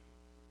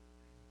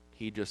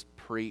 He just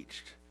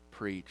preached.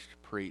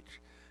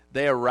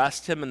 They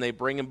arrest him and they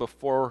bring him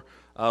before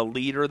a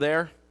leader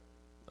there,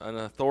 an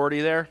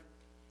authority there.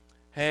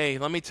 Hey,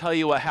 let me tell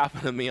you what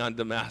happened to me on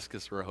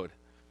Damascus Road.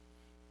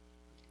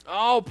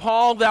 Oh,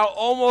 Paul, thou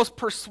almost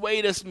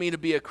persuadest me to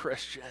be a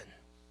Christian.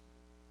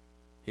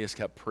 He just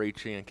kept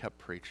preaching and kept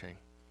preaching.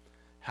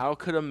 How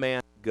could a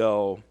man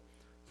go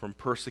from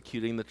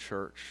persecuting the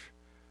church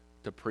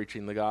to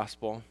preaching the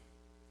gospel?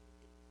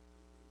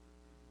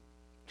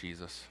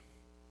 Jesus.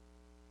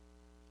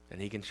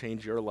 And he can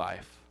change your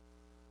life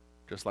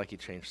just like he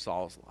changed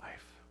Saul's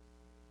life.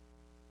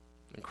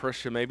 And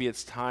Christian, maybe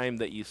it's time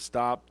that you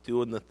stop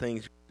doing the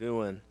things you're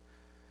doing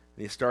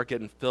and you start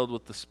getting filled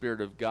with the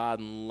Spirit of God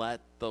and let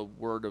the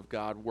Word of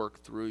God work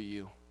through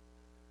you.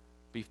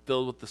 Be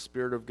filled with the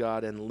Spirit of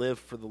God and live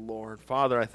for the Lord. Father, I